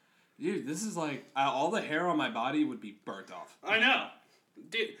mein. Dude, this is like, all the hair on my body would be burnt off. I know.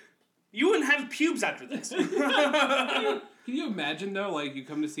 Dude, you wouldn't have pubes after this. Can you imagine, though, like, you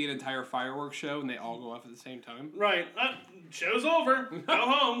come to see an entire fireworks show and they all go off at the same time? Right. Show's over. Go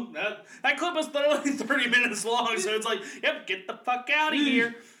home. That clip was literally 30 minutes long, so it's like, yep, get the fuck out of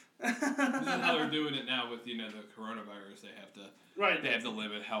here. This is how they're doing it now with, the coronavirus. They have to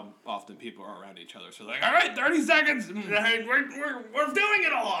limit how often people are around each other. So like, all right, 30 seconds. Right, we're doing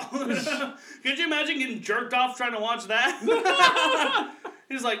it all. Could you imagine getting jerked off trying to watch that?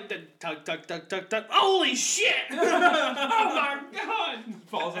 He's like, tuck, tuck, tuck, tuck, tuck. Holy shit! Oh my god!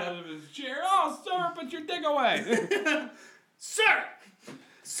 Falls out of his chair. Oh, sir, put your dick away. Sir,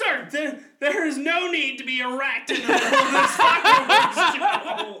 there is no need to be erect in the middle of this fireworks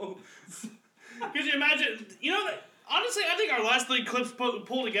show. Could you imagine? Honestly, I think our last 3 clips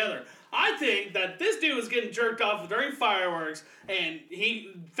pull together. I think that this dude was getting jerked off during fireworks, and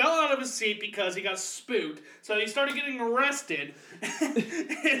he fell out of his seat because he got spooked. So he started getting arrested,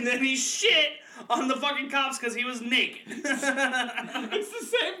 and then he shit on the fucking cops because he was naked. It's the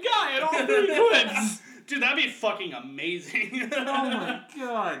same guy in all 3 clips. Dude, that'd be fucking amazing. Oh my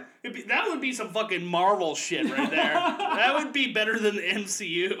god. That would be some fucking Marvel shit right there. That would be better than the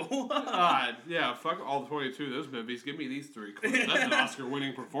MCU. God, yeah, fuck all 22 of those movies. Give me these 3 clips. That's an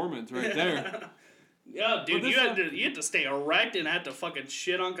Oscar-winning performance right there. Yeah, dude, you had to stay erect and had to fucking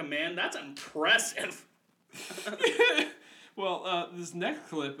shit on command. That's impressive. Well, this next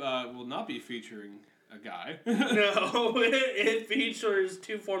clip will not be featuring a guy. No, it features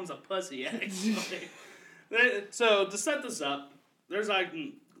 2 forms of pussy, actually. So, to set this up, there's like,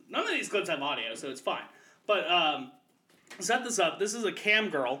 none of these clips have audio, so it's fine. But, set this up, this is a cam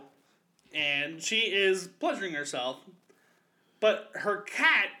girl, and she is pleasuring herself, but her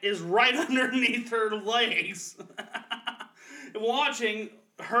cat is right underneath her legs, watching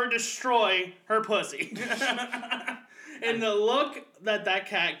her destroy her pussy. And the look that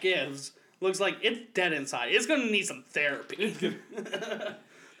cat gives looks like it's dead inside. It's gonna need some therapy.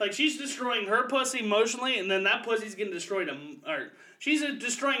 Like, she's destroying her pussy emotionally, and then that pussy's getting destroyed. She's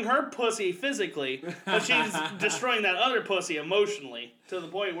destroying her pussy physically, but she's destroying that other pussy emotionally to the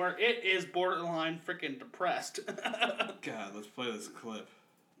point where it is borderline freaking depressed. God, let's play this clip.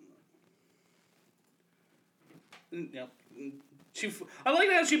 Yep. I like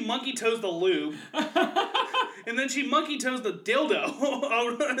how she monkey toes the lube, and then she monkey toes the dildo.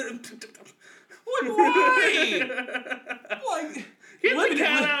 Why? Like, get the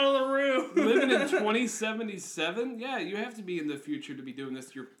cat out of the room. Living in 2077? Yeah, you have to be in the future to be doing this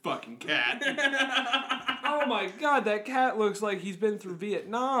to your fucking cat. Oh my god, that cat looks like he's been through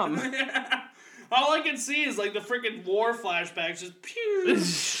Vietnam. All I can see is like the freaking war flashbacks, just pew.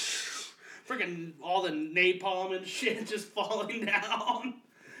 Freaking all the napalm and shit just falling down.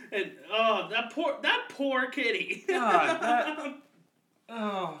 And that poor kitty. God,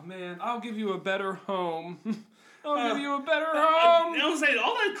 oh man, I'll give you a better home. I'll give you a better home. I was saying,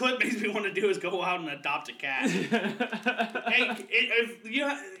 all that clip makes me want to do is go out and adopt a cat. Hey, if you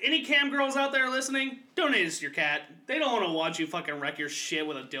any cam girls out there listening, donate us your cat. They don't want to watch you fucking wreck your shit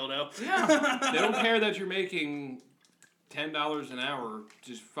with a dildo. Yeah. They don't care that you're making $10 an hour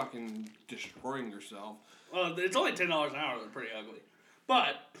just fucking destroying yourself. Well, it's only $10 an hour. They're pretty ugly.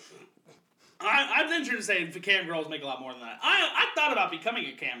 But I venture to say cam girls make a lot more than that. I thought about becoming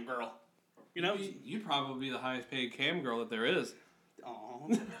a cam girl. You know? You'd probably be the highest paid cam girl that there is. Aw.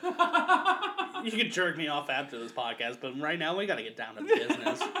 You could jerk me off after this podcast, but right now we gotta get down to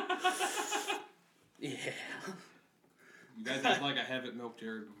business. Yeah. You guys act like I haven't milked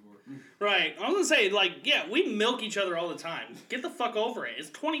Jared before. Right. I was gonna say, like, yeah, we milk each other all the time. Get the fuck over it. It's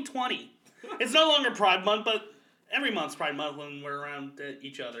 2020. It's no longer Pride Month, but every month's Pride Month when we're around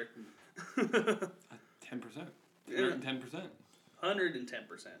each other. 10%. 110%.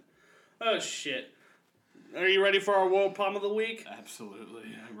 110%. Oh, shit. Are you ready for our world problem of the week?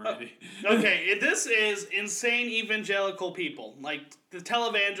 Absolutely, I'm ready. Okay, this is insane evangelical people. Like, the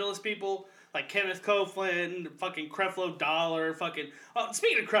televangelist people, like Kenneth Copeland, fucking Creflo Dollar, fucking... Oh,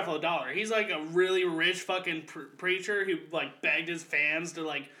 speaking of Creflo Dollar, he's like a really rich fucking preacher who, like, begged his fans to,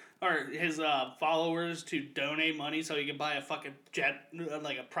 like... Or his followers to donate money so he could buy a fucking jet,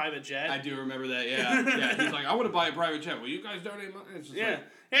 like a private jet. I do remember that, yeah. He's like, I want to buy a private jet. Will you guys donate money? It's just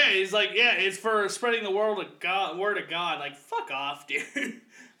he's like, it's for spreading the word of God. Like, fuck off, dude.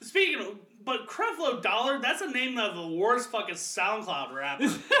 Speaking of, but Creflo Dollar, that's the name of the worst fucking SoundCloud rapper.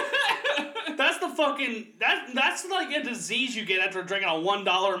 That's the fucking, that's like a disease you get after drinking a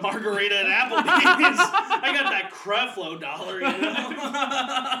 $1 margarita at Applebee's. I got that Creflo Dollar, you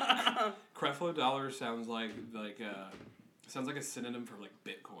know? Creflo Dollar sounds like a synonym for like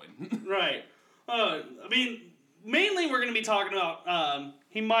Bitcoin. Right. I mean, mainly we're going to be talking about,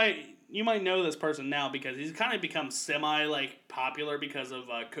 you might know this person now because he's kind of become semi like popular because of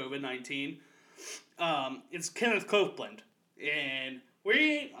COVID-19. It's Kenneth Copeland, and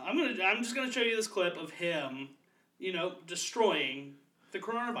I'm just gonna show you this clip of him, destroying the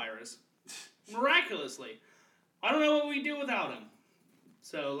coronavirus miraculously. I don't know what we do without him.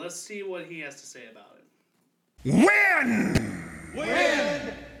 So let's see what he has to say about it.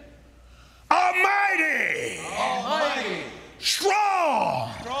 Win! Almighty!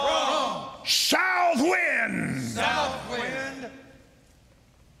 Strong! South wind!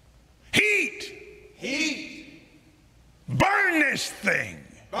 Heat! Burn this thing!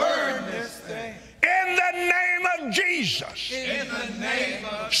 In the name of Jesus!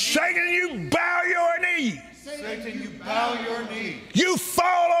 Satan, you bow your knee! You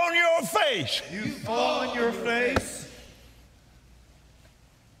fall on your face!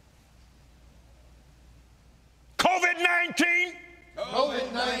 COVID-19!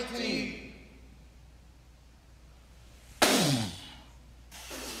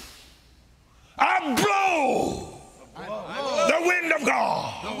 I blow the wind of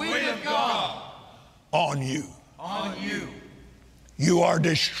God on you. You are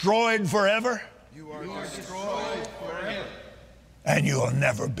destroyed forever. And you'll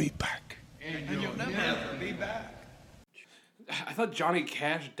never be back. I thought Johnny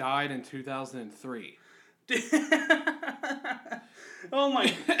Cash died in 2003. Oh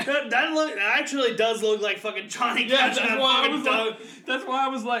my! That actually does look like fucking Johnny Cash. That's why I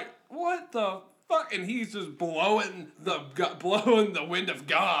was like, what the fuck? And he's just blowing the wind of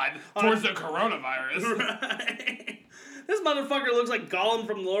God towards the coronavirus. Right. This motherfucker looks like Gollum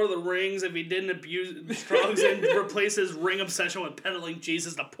from Lord of the Rings if he didn't abuse drugs and replace his ring obsession with peddling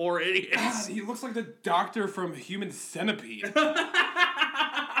Jesus to poor idiots. God, he looks like the doctor from Human Centipede.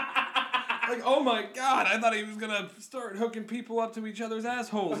 Like, oh my God, I thought he was gonna start hooking people up to each other's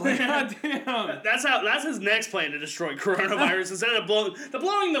assholes. Like, God damn. That's his next plan to destroy coronavirus. Instead of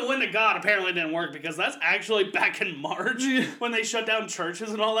blowing the wind of God apparently didn't work because that's actually back in March when they shut down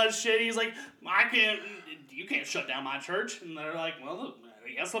churches and all that shit. He's like, you can't shut down my church. And they're like, well,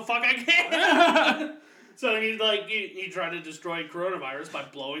 I guess the fuck I can. So he tried to destroy coronavirus by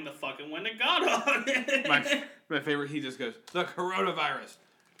blowing the fucking wind of God on it. My favorite, he just goes, the coronavirus.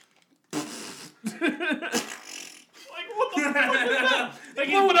 Like, what the fuck is that? Like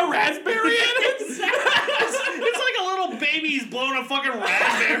blowing a raspberry in it? It's like a little baby's blowing a fucking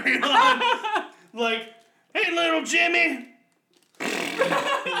raspberry on. Like, hey, little Jimmy.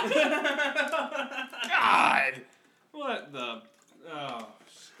 God. What the... Oh,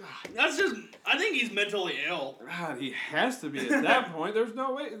 God. That's just... I think he's mentally ill. God, he has to be at that point. There's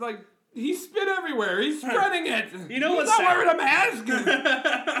no way... Like, he spit everywhere. He's spreading it. You know what's He's not sad? wearing a mask.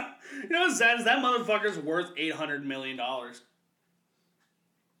 You know what's sad is that motherfucker's worth $800 million.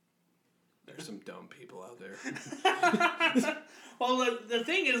 There's some dumb people out there. Well, the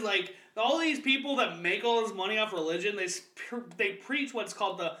thing is, like, all these people that make all this money off religion, they preach what's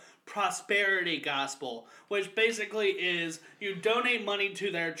called the prosperity gospel, which basically is you donate money to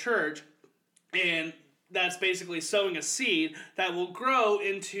their church, and that's basically sowing a seed that will grow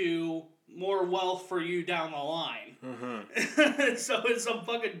into more wealth for you down the line. Mm-hmm. So it's some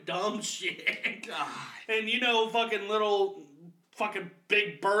fucking dumb shit. God. And fucking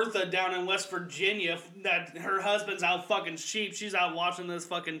Big Bertha down in West Virginia, that her husband's out fucking sheep. She's out watching this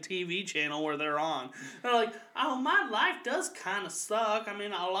fucking TV channel where they're on. They're like, oh, my life does kind of suck. I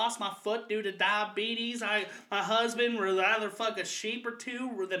mean, I lost my foot due to diabetes. My husband would rather fuck a sheep or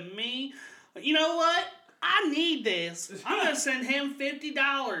two than me. You know what? I need this. I'm going to send him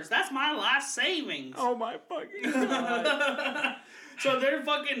 $50. That's my life savings. Oh my fucking God. So they're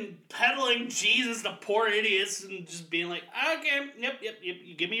fucking peddling Jesus to poor idiots and just being like, okay, yep,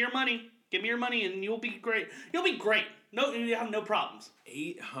 you give me your money. Give me your money and you'll be great. You'll be great. No, you have no problems.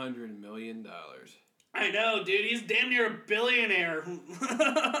 $800 million. I know, dude. He's damn near a billionaire.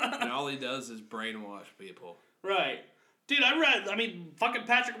 And all he does is brainwash people. Right. Dude, fucking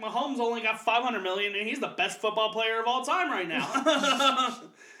Patrick Mahomes only got $500 million, and he's the best football player of all time right now.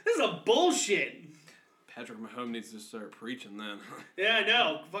 This is a bullshit. Patrick Mahomes needs to start preaching then. Yeah, I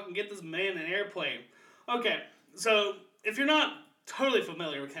know. Fucking get this man an airplane. Okay, so if you're not totally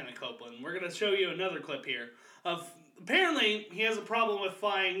familiar with Kenneth Copeland, we're going to show you another clip here of apparently he has a problem with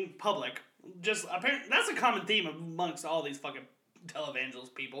flying public. That's a common theme amongst all these fucking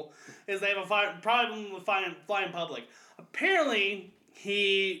televangelist people, is they have a problem with flying public. Apparently,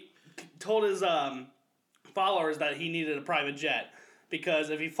 he told his followers that he needed a private jet because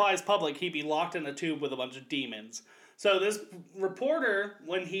if he flies public, he'd be locked in a tube with a bunch of demons. So this reporter,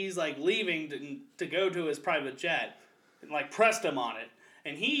 when he's like leaving to go to his private jet, like pressed him on it,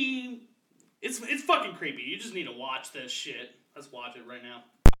 and it's fucking creepy. You just need to watch this shit. Let's watch it right now.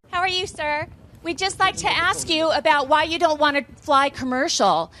 How are you, sir? We'd just like to ask you about why you don't want to fly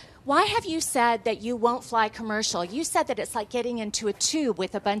commercial. Why have you said that you won't fly commercial? You said that it's like getting into a tube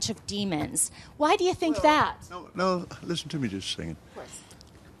with a bunch of demons. Why do you think that? No, listen to me just a second. Of course.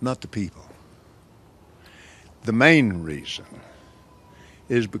 Not the people. The main reason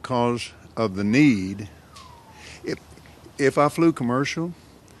is because of the need. If I flew commercial,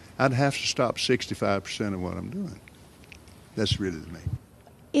 I'd have to stop 65% of what I'm doing. That's really the main.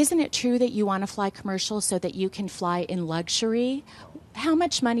 Isn't it true that you want to fly commercial so that you can fly in luxury? How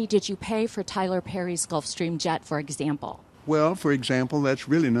much money did you pay for Tyler Perry's Gulfstream jet, for example? Well, for example, that's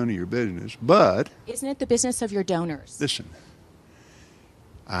really none of your business, but... Isn't it the business of your donors? Listen,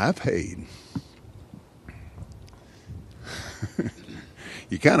 I paid.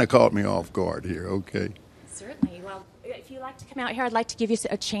 You kind of caught me off guard here, okay? Certainly. Well, if you'd like to come out here, I'd like to give you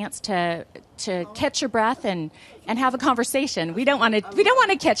a chance to catch your breath and have a conversation. We don't want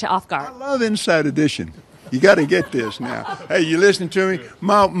to catch you off guard. I love Inside Edition. You got to get this now. Hey, you listening to me?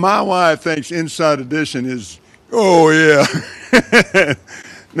 My wife thinks Inside Edition is, oh yeah.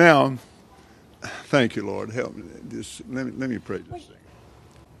 Now, thank you, Lord. Help me. Just let me pray just a second.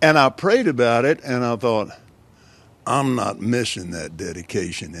 And I prayed about it, and I thought, I'm not missing that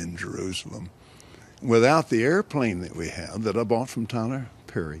dedication in Jerusalem. Without the airplane that we have that I bought from Tyler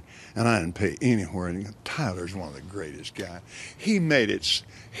Perry, and I didn't pay anywhere. And Tyler's one of the greatest guys. He made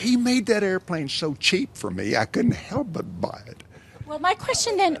that airplane so cheap for me, I couldn't help but buy it. Well, my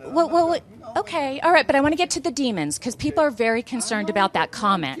question then, okay, all right, but I want to get to the demons because people are very concerned about that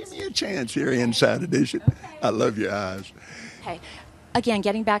comment. Give me a chance here, Inside Edition. Okay. I love your eyes. Okay, again,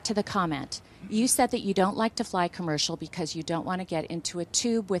 getting back to the comment. You said that you don't like to fly commercial because you don't want to get into a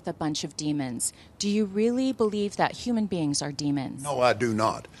tube with a bunch of demons. Do you really believe that human beings are demons? No, I do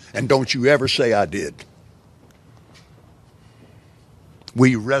not. And don't you ever say I did.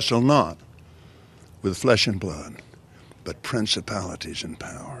 We wrestle not with flesh and blood, but principalities and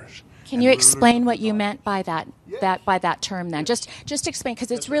powers. Can you explain what you meant by that term then? Just explain,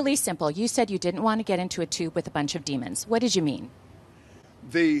 because it's really simple. You said you didn't want to get into a tube with a bunch of demons. What did you mean?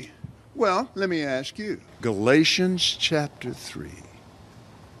 Well, let me ask you. Galatians chapter 3.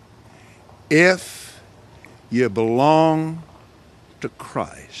 If you belong to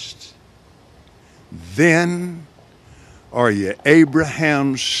Christ, then are you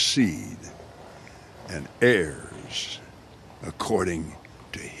Abraham's seed and heirs according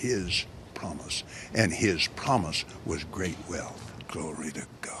to his promise. And his promise was great wealth. Glory to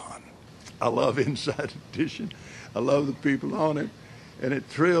God. I love Inside Edition. I love the people on it. And it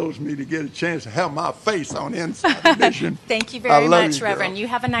thrills me to get a chance to have my face on Inside Edition. Thank you very much, Reverend. You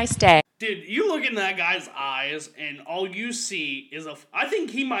have a nice day. Dude, you look in that guy's eyes, and all you see is I think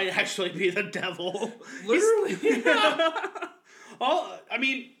he might actually be the devil. Literally.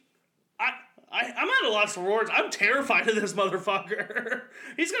 I'm at a loss for words. I'm terrified of this motherfucker.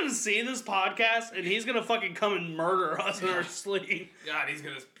 He's gonna see this podcast, and he's gonna fucking come and murder us in our sleep. God,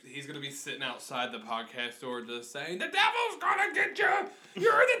 he's gonna be sitting outside the podcast door just saying, "The devil's gonna get you.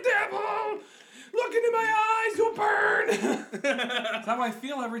 You're the devil. Look into my eyes, you'll burn." That's how I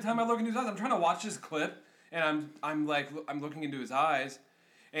feel every time I look into his eyes. I'm trying to watch this clip, and I'm looking into his eyes,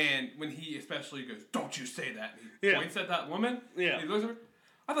 and when he especially goes, "Don't you say that," and he points at that woman. Yeah. He looks at her.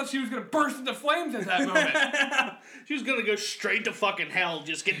 I thought she was going to burst into flames at that moment. She was going to go straight to fucking hell,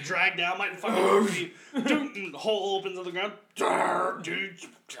 just get dragged down, might fucking the hole opens on the ground.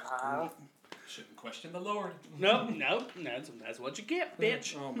 Shouldn't question the Lord. No, that's what you get,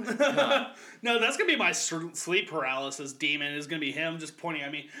 bitch. Oh my God. No, that's going to be my sleep paralysis demon, is going to be him just pointing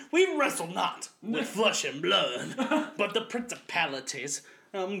at me. We wrestle not with flesh and blood, but the principalities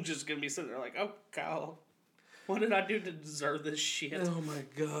I'm just gonna be sitting there like, oh God, what did I do to deserve this shit? Oh my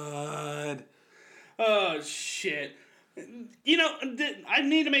god. Oh shit. You know, I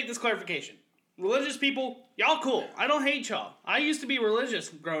need to make this clarification. Religious people, y'all cool. I don't hate y'all. I used to be religious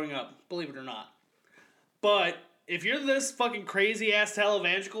growing up, believe it or not. But if you're this fucking crazy ass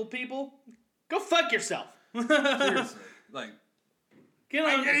televangelical people, go fuck yourself. Seriously. Like, Get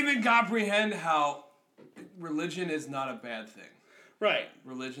I on. can't even comprehend how religion is not a bad thing. Right,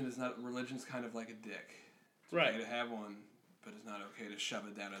 Religion's kind of like a dick. It's Right. okay to have one, but it's not okay to shove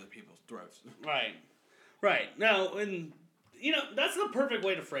it down other people's throats. right, right. Now, and you know, that's the perfect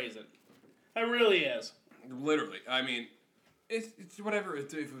way to phrase it. It really is. Literally. I mean, it's whatever.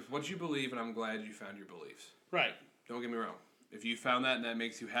 It's what you believe, and I'm glad you found your beliefs. Right. Don't get me wrong. If you found that and that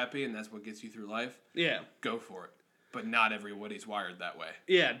makes you happy and that's what gets you through life, Yeah. go for it. But not everybody's wired that way.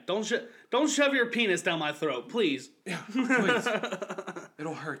 Yeah. Don't shove your penis down my throat, please. Yeah, please.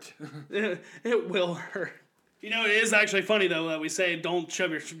 It'll hurt. It will hurt. You know, it is actually funny, though, that we say don't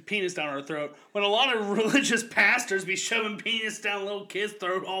shove your penis down our throat, when a lot of religious pastors be shoving penis down little kids'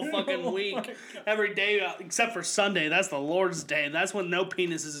 throat all fucking week. Every day, except for Sunday. That's the Lord's Day. That's when no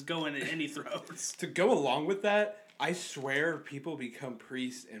penises go in any throats. To go along with that, I swear people become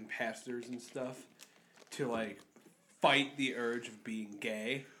priests and pastors and stuff to, like, fight the urge of being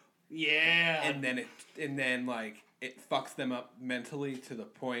gay. Yeah. And then it fucks them up mentally to the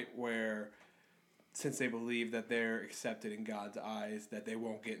point where, since they believe that they're accepted in God's eyes, that they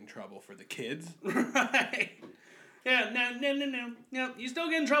won't get in trouble for the kids. Right. Yeah, no. You still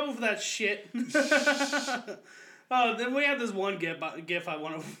get in trouble for that shit. Oh, then we have this one gif I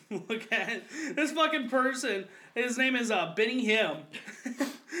want to look at. This fucking person, his name is Benny Him.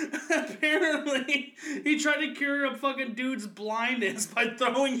 Apparently, he tried to cure a fucking dude's blindness by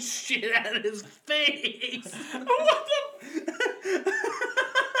throwing shit at his face. What the?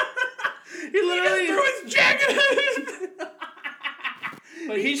 He literally threw his jacket at his.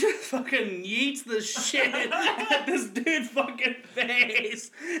 But he just fucking yeets the shit at this dude's fucking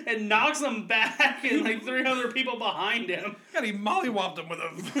face and knocks him back and like 3 other people behind him. God, he mollywopped him with a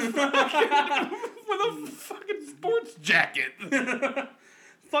fucking sports jacket.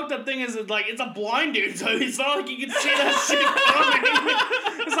 Fucked up thing is, like, it's a blind dude, so it's not like you can see that shit coming.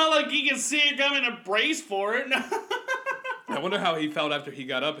 It's not like you can see it coming and brace for it. I wonder how he felt after he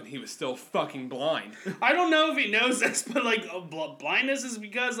got up and he was still fucking blind. I don't know if he knows this, but like blindness is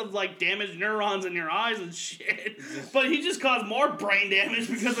because of like damaged neurons in your eyes and shit. But he just caused more brain damage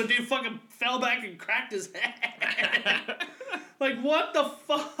because the dude fucking fell back and cracked his head. Like, what the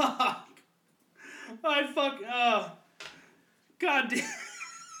fuck? God damn.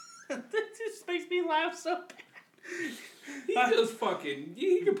 That just makes me laugh so bad. He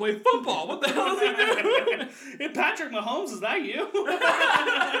can play football. What the hell is he doing? Hey, Patrick Mahomes, is that you?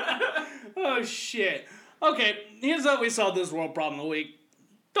 Oh, shit. Okay, here's how we solve this world problem of the week.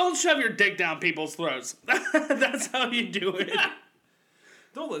 Don't shove your dick down people's throats. That's how you do it.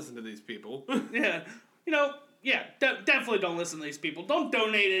 Don't listen to these people. Yeah. You know, yeah, definitely don't listen to these people. Don't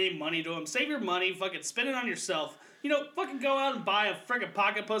donate any money to them. Save your money. Fucking spend it on yourself. You know, fucking go out and buy a frickin'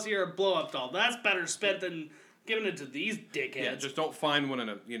 pocket pussy or a blow-up doll. That's better spent than giving it to these dickheads. Yeah, just don't find one in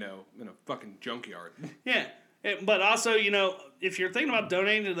a fucking junkyard. Yeah. But also, you know, if you're thinking about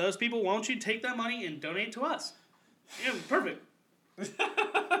donating to those people, why don't you take that money and donate to us? Yeah, perfect.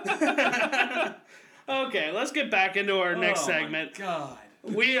 Okay, let's get back into our next segment. God.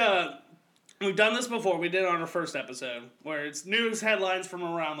 We've done this before. We did it on our first episode, where it's news headlines from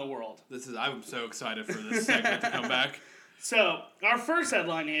around the world. I'm so excited for this segment to come back. So, our first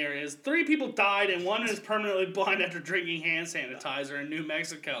headline here is 3 people died and 1 is permanently blind after drinking hand sanitizer in New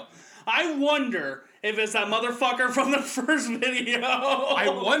Mexico. I wonder if it's that motherfucker from the first video. I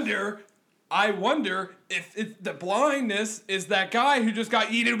wonder if the blindness is that guy who just got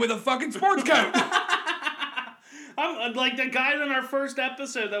yeeted with a fucking sports coat. I'm like the guy in our first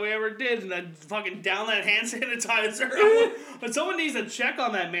episode that we ever did, and that fucking down that hand sanitizer. But someone needs to check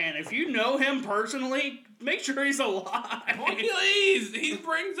on that man. If you know him personally, make sure he's alive. Please, he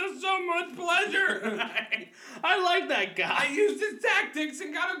brings us so much pleasure. I like that guy. I used his tactics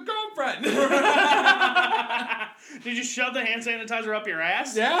and got a girlfriend. Did you shove the hand sanitizer up your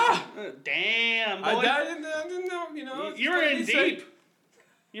ass? Yeah. Damn, boy. I didn't know, you know. You were in deep.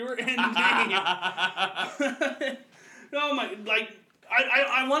 You were in deep. Oh my, like,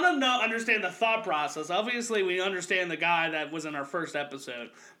 I want to understand the thought process. Obviously, we understand the guy that was in our first episode.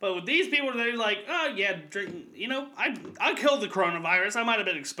 But with these people, they're like, oh, yeah, drink, you know, I killed the coronavirus. I might have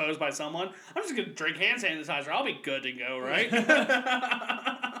been exposed by someone. I'm just going to drink hand sanitizer. I'll be good to go, right? If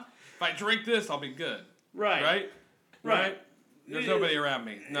I drink this, I'll be good. Right. Right? There's nobody around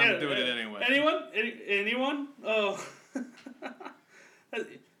me. No, I'm doing it anyway. Anyone? Anyone? Oh.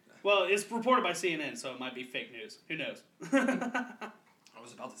 Well, it's reported by CNN, so it might be fake news. Who knows? I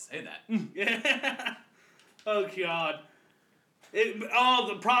was about to say that. Yeah. Oh God.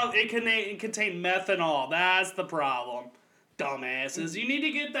 The problem. It can contain methanol. That's the problem. Dumbasses. You need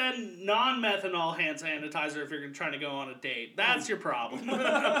to get that non-methanol hand sanitizer if you're trying to go on a date. That's your problem.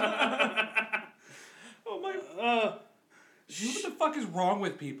 Oh my. What the fuck is wrong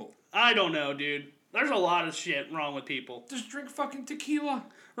with people? I don't know, dude. There's a lot of shit wrong with people. Just drink fucking tequila.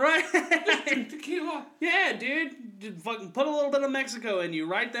 Right? Just drink tequila. Yeah, dude. Just fucking put a little bit of Mexico in you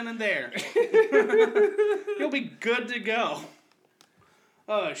right then and there. You'll be good to go.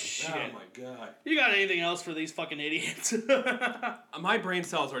 Oh, shit. Oh my god. You got anything else for these fucking idiots? My brain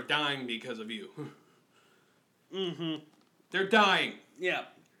cells are dying because of you. Mm-hmm. They're dying. Yeah.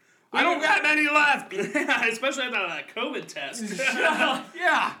 I don't got any left. Especially after that COVID test.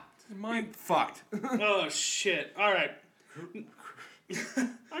 Yeah. Mind fucked. Oh, shit. All right.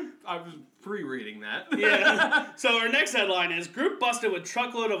 I was pre-reading that. Yeah. So our next headline is Group Busted with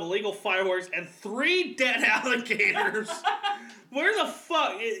Truckload of Illegal Fireworks and 3 Dead Alligators. Where the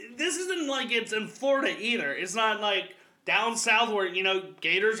fuck? This isn't like it's in Florida either. It's not like down south where,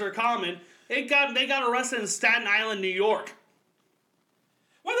 gators are common. They got arrested in Staten Island, New York.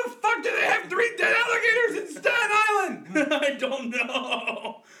 Why the fuck do they have 3 dead alligators in Staten Island? I don't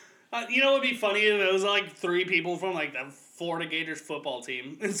know. You know what would be funny if it was like 3 people from like the Florida Gators football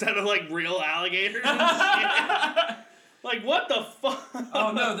team instead of like real alligators and shit. Like, what the fuck?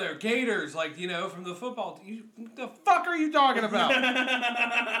 Oh no, they're gators, like, from the football team. The fuck are you talking about?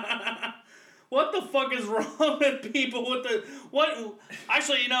 What the fuck is wrong with people with what?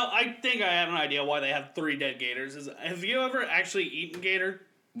 Actually, I think I have an idea why they have 3 dead gators. Have you ever actually eaten gator?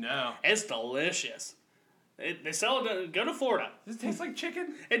 No. It's delicious. They sell it. Go to Florida. Does it taste like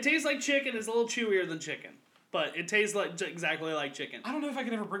chicken? It tastes like chicken. It's a little chewier than chicken, but it tastes exactly like chicken. I don't know if I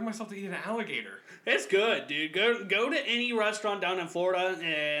could ever bring myself to eat an alligator. It's good, dude. Go to any restaurant down in Florida,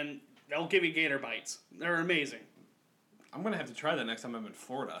 and they'll give you gator bites. They're amazing. I'm gonna have to try that next time I'm in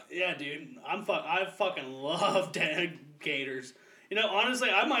Florida. Yeah, dude. I fucking love dead gators. Honestly,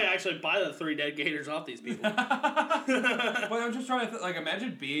 I might actually buy the 3 dead gators off these people. But I'm just trying to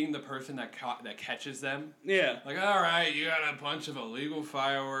imagine being the person that catches them. Yeah. Like, all right, you got a bunch of illegal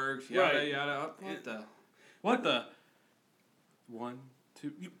fireworks, yada Right. yada. What the? 1,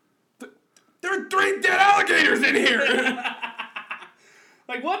 2. There are 3 dead alligators in here.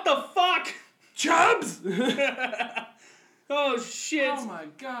 Like, what the fuck? Chubs. Oh shit! Oh my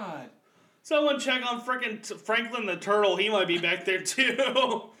god. Someone check on frickin' Franklin the turtle. He might be back there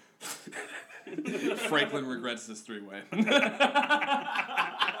too. Franklin regrets this 3-way.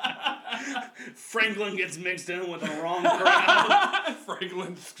 Franklin gets mixed in with the wrong crowd.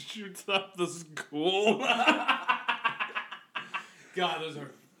 Franklin shoots up the school. God, those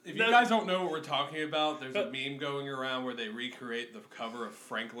are... If you guys don't know what we're talking about, there's a meme going around where they recreate the cover of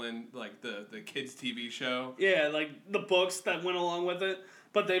Franklin, like the kids' TV show. Yeah, like the books that went along with it,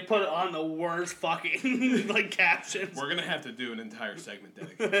 but they put it on the worst fucking captions. We're gonna have to do an entire segment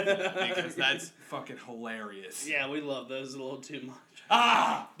dedicated to that because that's fucking hilarious. Yeah, we love those a little too much.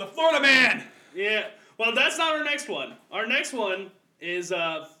 Ah, the Florida Man. Yeah, well, that's not our next one. Our next one is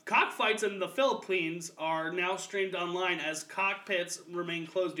cockfights in the Philippines are now streamed online as cockpits remain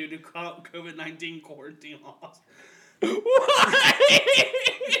closed due to COVID-19 quarantine laws. What?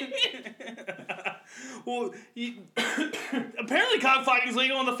 Well, apparently cockfighting is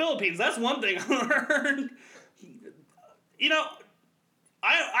legal in the Philippines. That's one thing I learned.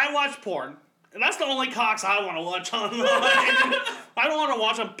 I watch porn. And that's the only cocks I want to watch online. I don't want to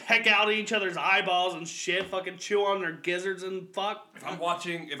watch them peck out at each other's eyeballs and shit, fucking chew on their gizzards and fuck.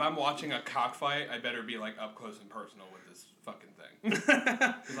 If I'm watching a cockfight, I better be like up close and personal with this fucking thing.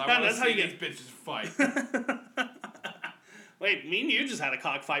 Because I want to see these bitches fight. Wait, me and you just had a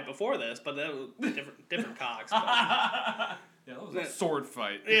cockfight before this, but that was different cocks. But. Yeah, that was a sword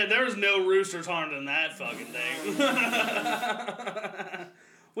fight. Yeah, there was no roosters harmed in that fucking thing.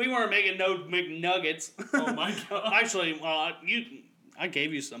 We weren't making no McNuggets. Oh my god. Actually, I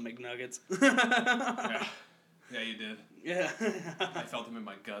gave you some McNuggets. Yeah, you did. Yeah. I felt them in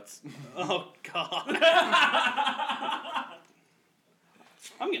my guts. Oh god.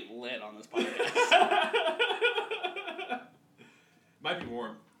 I'm getting lit on this podcast. Might be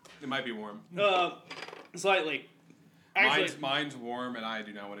warm. It might be warm. Slightly. Actually, Mine's warm, and I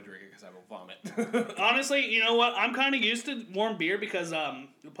do not want to drink it because I will vomit. honestly, you know what? I'm kind of used to warm beer because the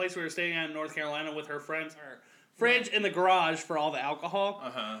place we were staying at in North Carolina with her friends, her fridge in the garage for all the alcohol.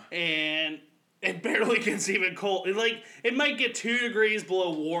 Uh-huh. And It barely gets even cold. It might get 2 degrees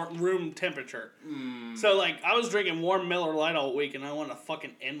below room temperature. So, like, I was drinking warm Miller Lite all week, and I want to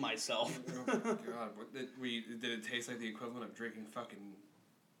fucking end myself. Oh, my God. Did it taste like the equivalent of drinking fucking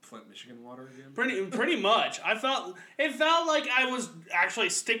Flint, Michigan water again? Pretty much. It felt like I was actually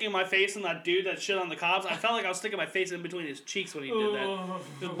sticking my face in that dude that shit on the cops. I felt like I was sticking my face in between his cheeks when he did that.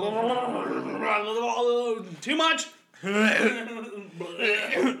 Too much.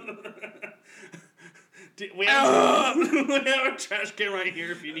 We have a trash can right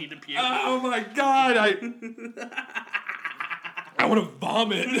here if you need to puke. Oh my God! I want to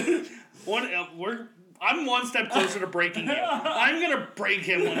vomit. I'm one step closer to breaking him. I'm gonna break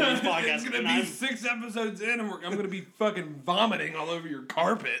him one of these podcasts. It's gonna be 6 episodes in, and I'm gonna be fucking vomiting all over your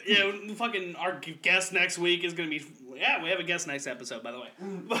carpet. Yeah, fucking our guest next week is gonna be. Yeah, we have a guest next episode, by the way.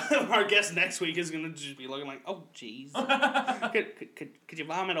 Our guest next week is gonna just be looking like, oh, jeez. Could you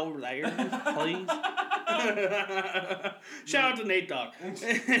vomit over there, please? Shout out to Nate Dogg.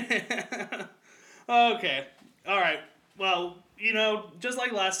 Okay, all right. Well, just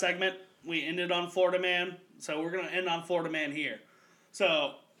like last segment, we ended on Florida Man, so we're gonna end on Florida Man here.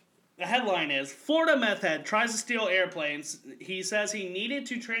 So. The headline is, Florida meth head tries to steal airplanes. He says he needed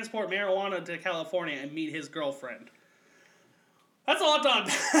to transport marijuana to California and meet his girlfriend. That's a lot to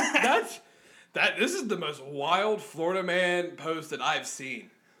unpack. This is the most wild Florida man post that I've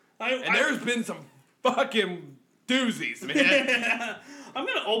seen. There's been some fucking doozies, man. I'm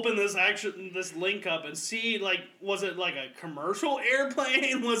gonna open this link up and see, was it like a commercial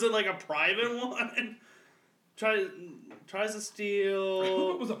airplane? Was it like a private one? Tries to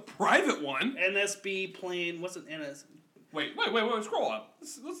steal. It was a private one. NSB plane. What's an NS? Wait. Scroll up.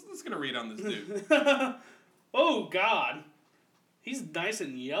 Let's get a read on this dude. Oh God, he's nice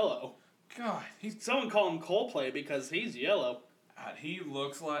and yellow. God, someone call him Coldplay because he's yellow. God, he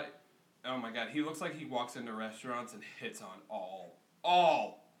looks like. Oh my God, he looks like he walks into restaurants and hits on all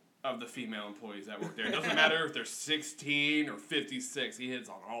of the female employees that work there. It doesn't matter if they're 16 or 56. He hits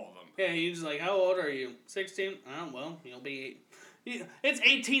on all of them. Yeah, he's like, how old are you? 16? Oh, well, you'll be... It's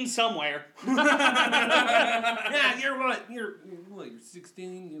 18 somewhere. Yeah, you're what? You're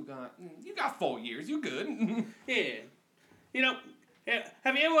 16. You got 4 years. You good? Yeah.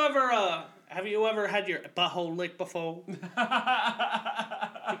 Have you ever had your butthole licked before?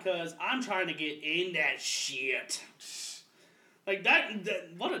 Because I'm trying to get in that shit. Like that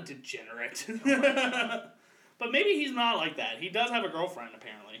what a degenerate. But maybe he's not like that. He does have a girlfriend,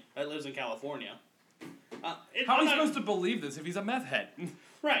 apparently, that lives in California. How are you supposed to believe this if he's a meth head?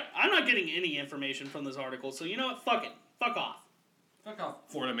 Right. I'm not getting any information from this article, so you know what? Fuck it. Fuck off. Fuck off,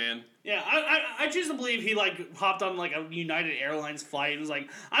 Florida man. Yeah, I choose to believe he, hopped on, a United Airlines flight and was like,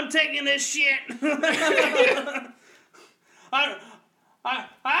 I'm taking this shit. I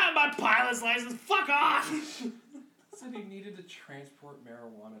have my pilot's license. Fuck off. Said he needed to transport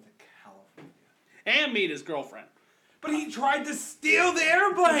marijuana to California. And meet his girlfriend. But he tried to steal the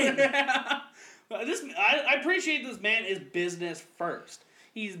airplane! I appreciate this man is business first.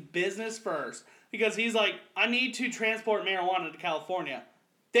 He's business first. Because he's like, I need to transport marijuana to California.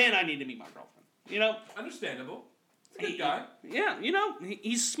 Then I need to meet my girlfriend. Understandable. He's a good guy. Yeah,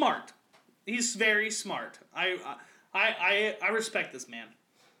 he's smart. He's very smart. I respect this man.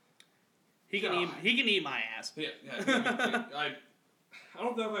 He can eat my ass. Yeah. I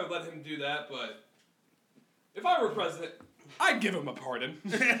don't know if I would let him do that, but if I were president, I'd give him a pardon.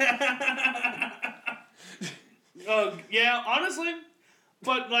 Yeah, honestly,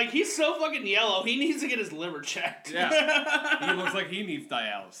 but he's so fucking yellow. He needs to get his liver checked. Yeah, he looks like he needs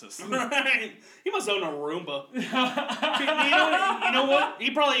dialysis. Right. He must own a Roomba. You know what?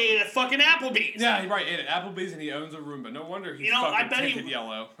 He probably ate at fucking Applebee's. Yeah, he probably ate at Applebee's and he owns a Roomba. No wonder he's fucking tinted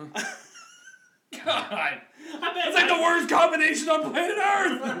yellow. God. That's like the worst combination on planet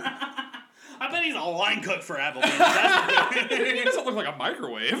Earth! I bet he's a line cook for Applebee's. He doesn't look like a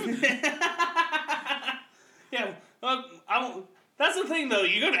microwave. Yeah, that's the thing though.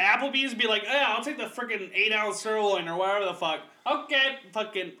 You go to Applebee's and be like, yeah, I'll take the freaking 8-ounce sirloin or whatever the fuck. Okay,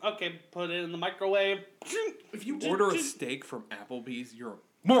 put it in the microwave. If you order a steak from Applebee's, you're a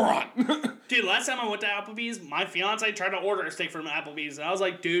moron. Dude, last time I went to Applebee's, my fiance tried to order a steak from Applebee's, and I was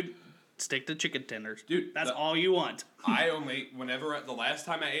like, dude, stick to chicken tenders. Dude, that's all you want. The last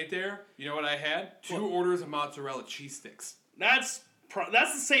time I ate there, you know what I had? 2 orders of mozzarella cheese sticks. That's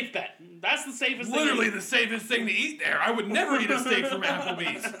the safe bet. That's the safest thing. Literally the safest thing to eat there. I would never eat a steak from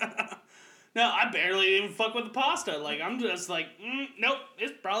Applebee's. No, I barely even fuck with the pasta. Like, I'm just like, nope,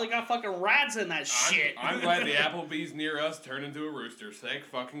 it's probably got fucking rats in that shit. I'm glad the Applebee's near us turned into a Roosters. Thank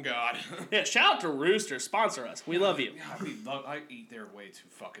fucking God. Yeah, shout out to Rooster. Sponsor us. We love you. God, I eat there way too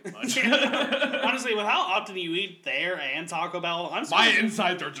fucking much. Honestly, with how often you eat there and Taco Bell, My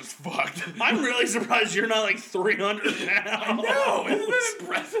insides are just fucked. I'm really surprised you're not like 300 pounds. No, isn't that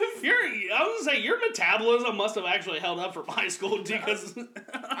impressive? I was gonna say, your metabolism must have actually held up for my school, because...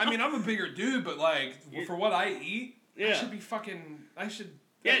 I mean, I'm a bigger dude, but like, for what I eat, I Yeah. should be fucking... I should...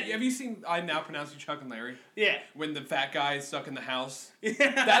 Yeah. Have you seen I Now Pronounce You Chuck and Larry? Yeah. When the fat guy is stuck in the house? Yeah.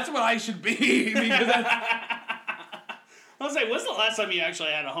 That's what I should be. Because that's... I was like, when's the last time you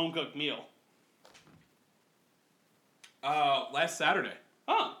actually had a home-cooked meal? Last Saturday.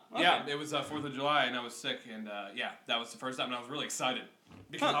 Oh, okay. Yeah, it was 4th of July, and I was sick, and yeah, that was the first time, and I was really excited.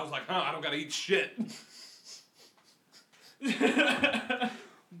 Because I was like, I don't gotta eat shit.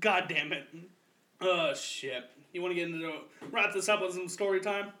 God damn it. Oh, shit. You want to wrap this up with some story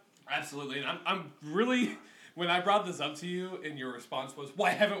time? Absolutely, and I'm really... When I brought this up to you, and your response was, why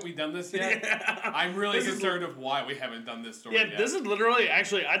haven't we done this yet? Yeah. I'm really concerned of why we haven't done this story yet. This is literally,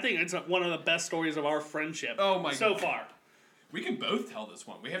 actually, I think it's one of the best stories of our friendship so far. We can both tell this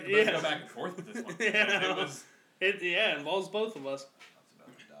one. We have to both go back and forth with this one. It involves both of us.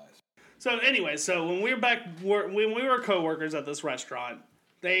 So anyway, when we were co-workers at this restaurant,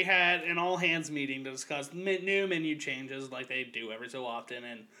 they had an all-hands meeting to discuss new menu changes like they do every so often,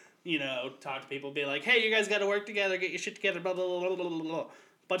 and, talk to people, be like, hey, you guys got to work together, get your shit together, blah, blah, blah, blah, blah, blah.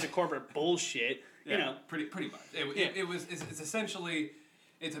 Bunch of corporate bullshit, Pretty much. It's essentially,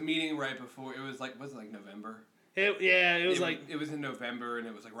 it's a meeting right before, was it November? It was in November, and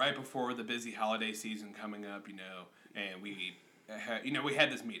it was like right before the busy holiday season coming up, and we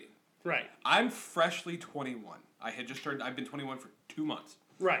had this meeting. Right. I'm freshly 21. I've been 21 for 2 months.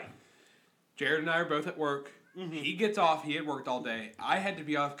 Right. Jared and I are both at work. Mm-hmm. He gets off. He had worked all day. I had to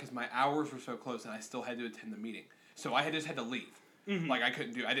be off because my hours were so close, and I still had to attend the meeting. So I just had to leave. Mm-hmm. Like, I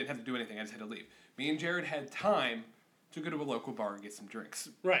didn't have to do anything. I just had to leave. Me and Jared had time to go to a local bar and get some drinks.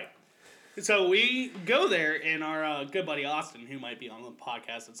 Right. So we go there, and our good buddy Austin, who might be on the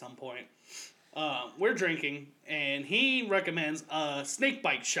podcast at some point, we're drinking, and he recommends a snake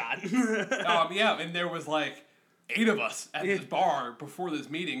bite shot. Yeah, and there was like 8 of us at this bar before this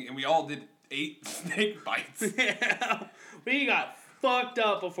meeting, and we all did 8 snake bites. Yeah. We got fucked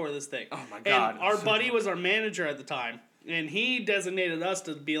up before this thing. Oh my God. And our buddy was our manager at the time, and he designated us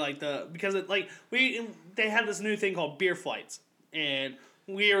to be like they had this new thing called beer flights, and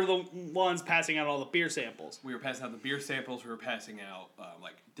we are the ones passing out all the beer samples. We were passing out the beer samples. We were passing out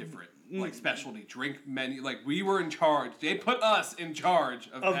different specialty drink menu. Like, we were in charge. They put us in charge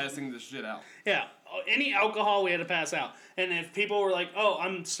of passing this shit out. Yeah, any alcohol we had to pass out. And if people were like, "Oh,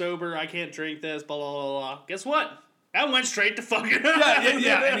 I'm sober, I can't drink this," blah blah blah blah, guess what? That went straight to fucking.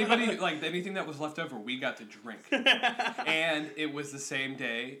 Yeah. Anybody anything that was left over, we got to drink. And it was the same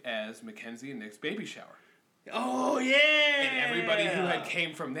day as Mackenzie and Nick's baby shower. Oh, yeah! And everybody who had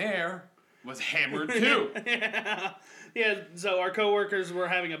came from there was hammered, too. Yeah, so our coworkers were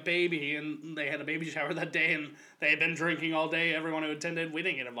having a baby, and they had a baby shower that day, and they had been drinking all day. Everyone who attended, we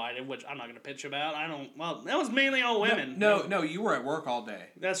didn't get invited, which I'm not going to pitch about. That was mainly all women. No, you were at work all day.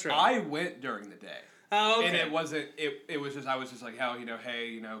 That's true. I went during the day. Oh, okay. And it was just, I was just like,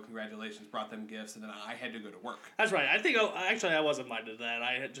 hey, congratulations, brought them gifts, and then I had to go to work. That's right. I think, actually, I was invited to that.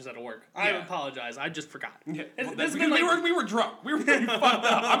 I just had to work. I apologize. I just forgot. Yeah. We were drunk. We were pretty fucked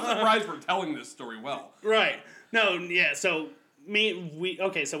up. I'm surprised we're telling this story well. Right. No, yeah, so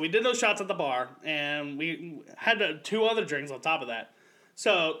so we did those shots at the bar, and we had 2 other drinks on top of that.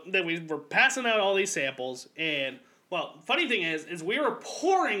 So then we were passing out all these samples, and, well, funny thing is we were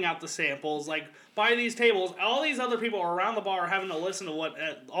pouring out the samples, like, by these tables. All these other people are around the bar having to listen to what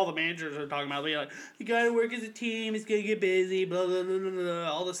all the managers are talking about. They're like, you gotta work as a team, it's gonna get busy, blah, blah, blah, blah,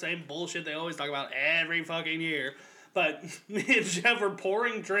 blah. All the same bullshit they always talk about every fucking year. But me and Jeff were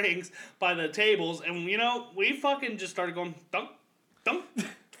pouring drinks by the tables, and, we fucking just started going, dunk, dunk,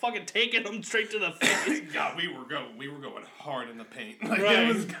 fucking taking them straight to the face. God, we were going hard in the paint. Like,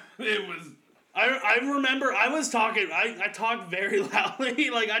 right. It was... I remember I was talking, I talked very loudly,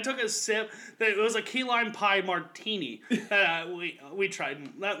 like I took a sip, it was a key lime pie martini that we tried,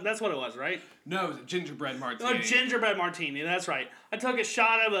 that's what it was, right? No, it was a gingerbread martini. Oh, gingerbread martini, that's right. I took a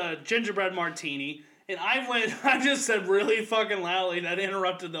shot of a gingerbread martini, and I just said really fucking loudly, that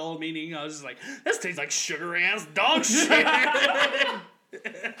interrupted the whole meeting. I was just like, this tastes like sugar ass dog shit.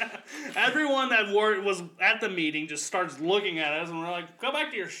 Everyone that was at the meeting just starts looking at us, and we're like, "Go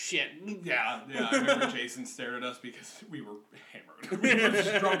back to your shit." Yeah. I remember Jason stared at us because we were hammered. We were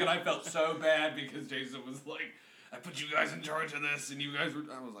just drunk, and I felt so bad because Jason was like, "I put you guys in charge of this, and you guys were."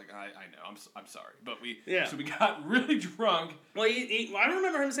 I was like, "I know, I'm sorry," but so we got really drunk. Well, I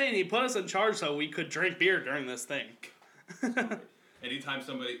remember him saying he put us in charge so we could drink beer during this thing. Anytime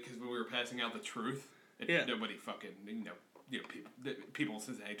somebody, because when we were passing out the truth, nobody fucking people in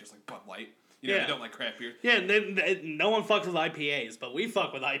Cincinnati just like Bud Light. They don't like craft beer. Yeah, no one fucks with IPAs, but we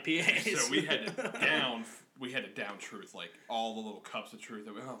fuck with IPAs. So we had to down truth, like all the little cups of truth.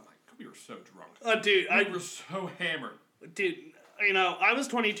 Oh my God, we were so drunk. Dude, we were so hammered. Dude, I was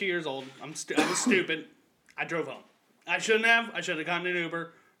 22 years old. I was stupid. I drove home. I shouldn't have. I should have gotten an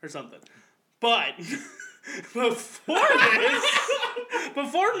Uber or something. But before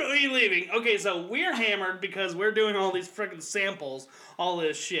me leaving, okay, so we're hammered because we're doing all these freaking samples, all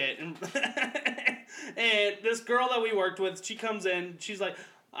this shit, and this girl that we worked with, she comes in, she's like,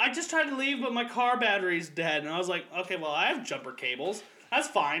 "I just tried to leave, but my car battery's dead," and I was like, "Okay, well, I have jumper cables. That's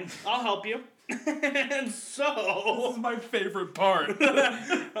fine. I'll help you." And so... This is my favorite part.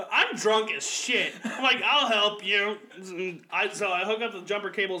 I'm drunk as shit. I'm like, "I'll help you." So I hook up the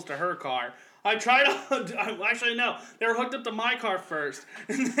jumper cables to her car. I tried to... Actually, no. They were hooked up to my car first.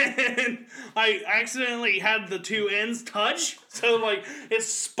 And then I accidentally had the two ends touch. So, like, it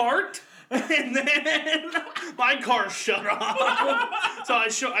sparked. And then my car shut off. So I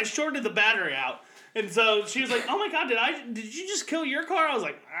shorted the battery out. And so she was like, "Oh my God, did you just kill your car?" I was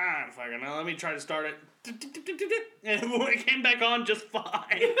like, "I don't fucking know. Let me try to start it." And it came back on just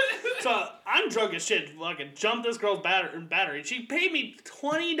fine. So I'm drunk as shit. Fucking jumped this girl's battery. She paid me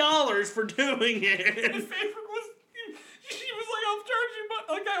 $20 for doing it. My favorite was, she was like, "I'll charge you, but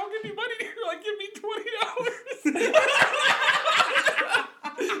like I'll give you money." You're like, "Give me $20."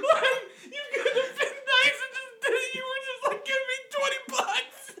 Like, you could have been nice and just did it. You were just like, "Give me $20."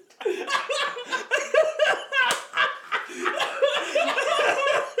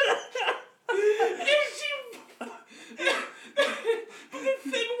 The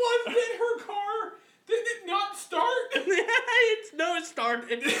thing was that her car did not start. It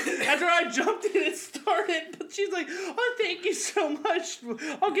started. After I jumped in, it started. But she's like, "Oh, thank you so much.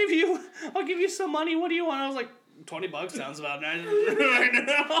 I'll give you some money. What do you want?" I was like, $20 sounds about nice right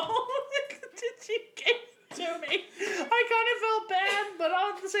now. She gave it to me. I kind of felt bad, but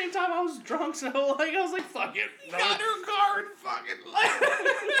at the same time, I was drunk, so like I was like, "Fuck it." You got her car and fucking left.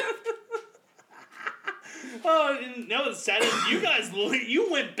 Oh, no, it's sad. You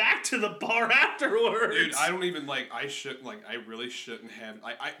went back to the bar afterwards. Dude, I don't even I really shouldn't have.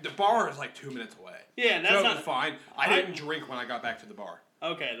 The bar is like 2 minutes away. Yeah, that's not fine. I didn't drink when I got back to the bar.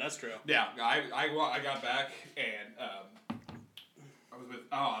 Okay, that's true. Yeah, I got back and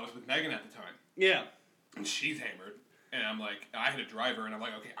I was with Megan at the time. Yeah. And she's hammered, and I'm like, I had a driver, and I'm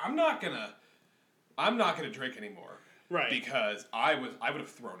like, okay, I'm not gonna drink anymore, right? Because I would have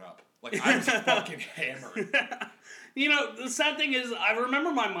thrown up. Like, I was fucking hammered. The sad thing is, I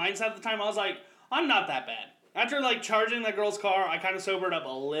remember my mindset at the time. I was like, I'm not that bad. After charging that girl's car, I kind of sobered up a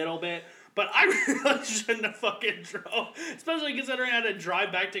little bit. But I really shouldn't have fucking drove. Especially considering I had to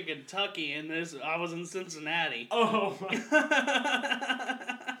drive back to Kentucky and I was in Cincinnati. Oh my.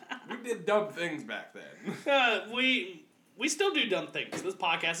 We did dumb things back then. We still do dumb things. This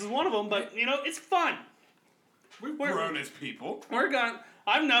podcast is one of them, but it's fun. We're grown as people. We're gone.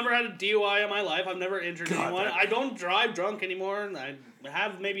 I've never had a DUI in my life. I've never injured anyone. I don't drive drunk anymore. And I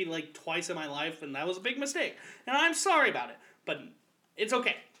have maybe twice in my life, and that was a big mistake. And I'm sorry about it, but it's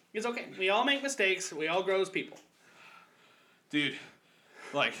okay. It's okay. We all make mistakes. We all grow as people. Dude,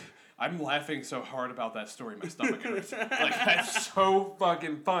 I'm laughing so hard about that story, my stomach hurts. That's so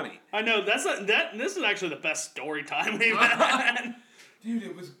fucking funny. I know. This is actually the best story time we've had. Dude,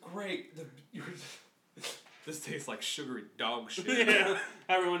 it was great. This tastes like sugary dog shit. Yeah.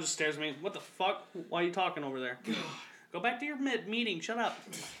 Everyone just stares at me. What the fuck? Why are you talking over there? Go back to your meeting. Shut up.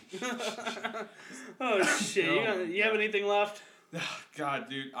 Oh shit! You have anything left? God,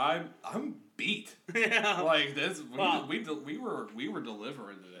 dude, I'm beat. Yeah. This, we were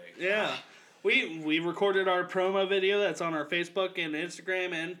delivering today. Yeah. We recorded our promo video that's on our Facebook and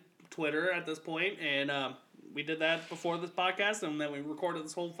Instagram and Twitter at this point, and we did that before this podcast, and then we recorded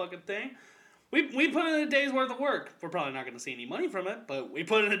this whole fucking thing. We put in a day's worth of work. We're probably not going to see any money from it, but we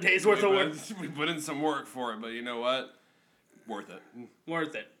put in a day's worth of work. We put in some work for it, but you know what? Worth it.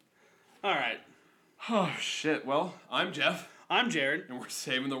 Worth it. All right. Oh, shit. Well, I'm Jeff. I'm Jared. And we're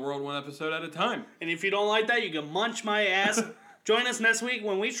saving the world one episode at a time. And if you don't like that, you can munch my ass. Join us next week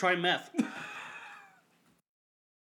when we try meth.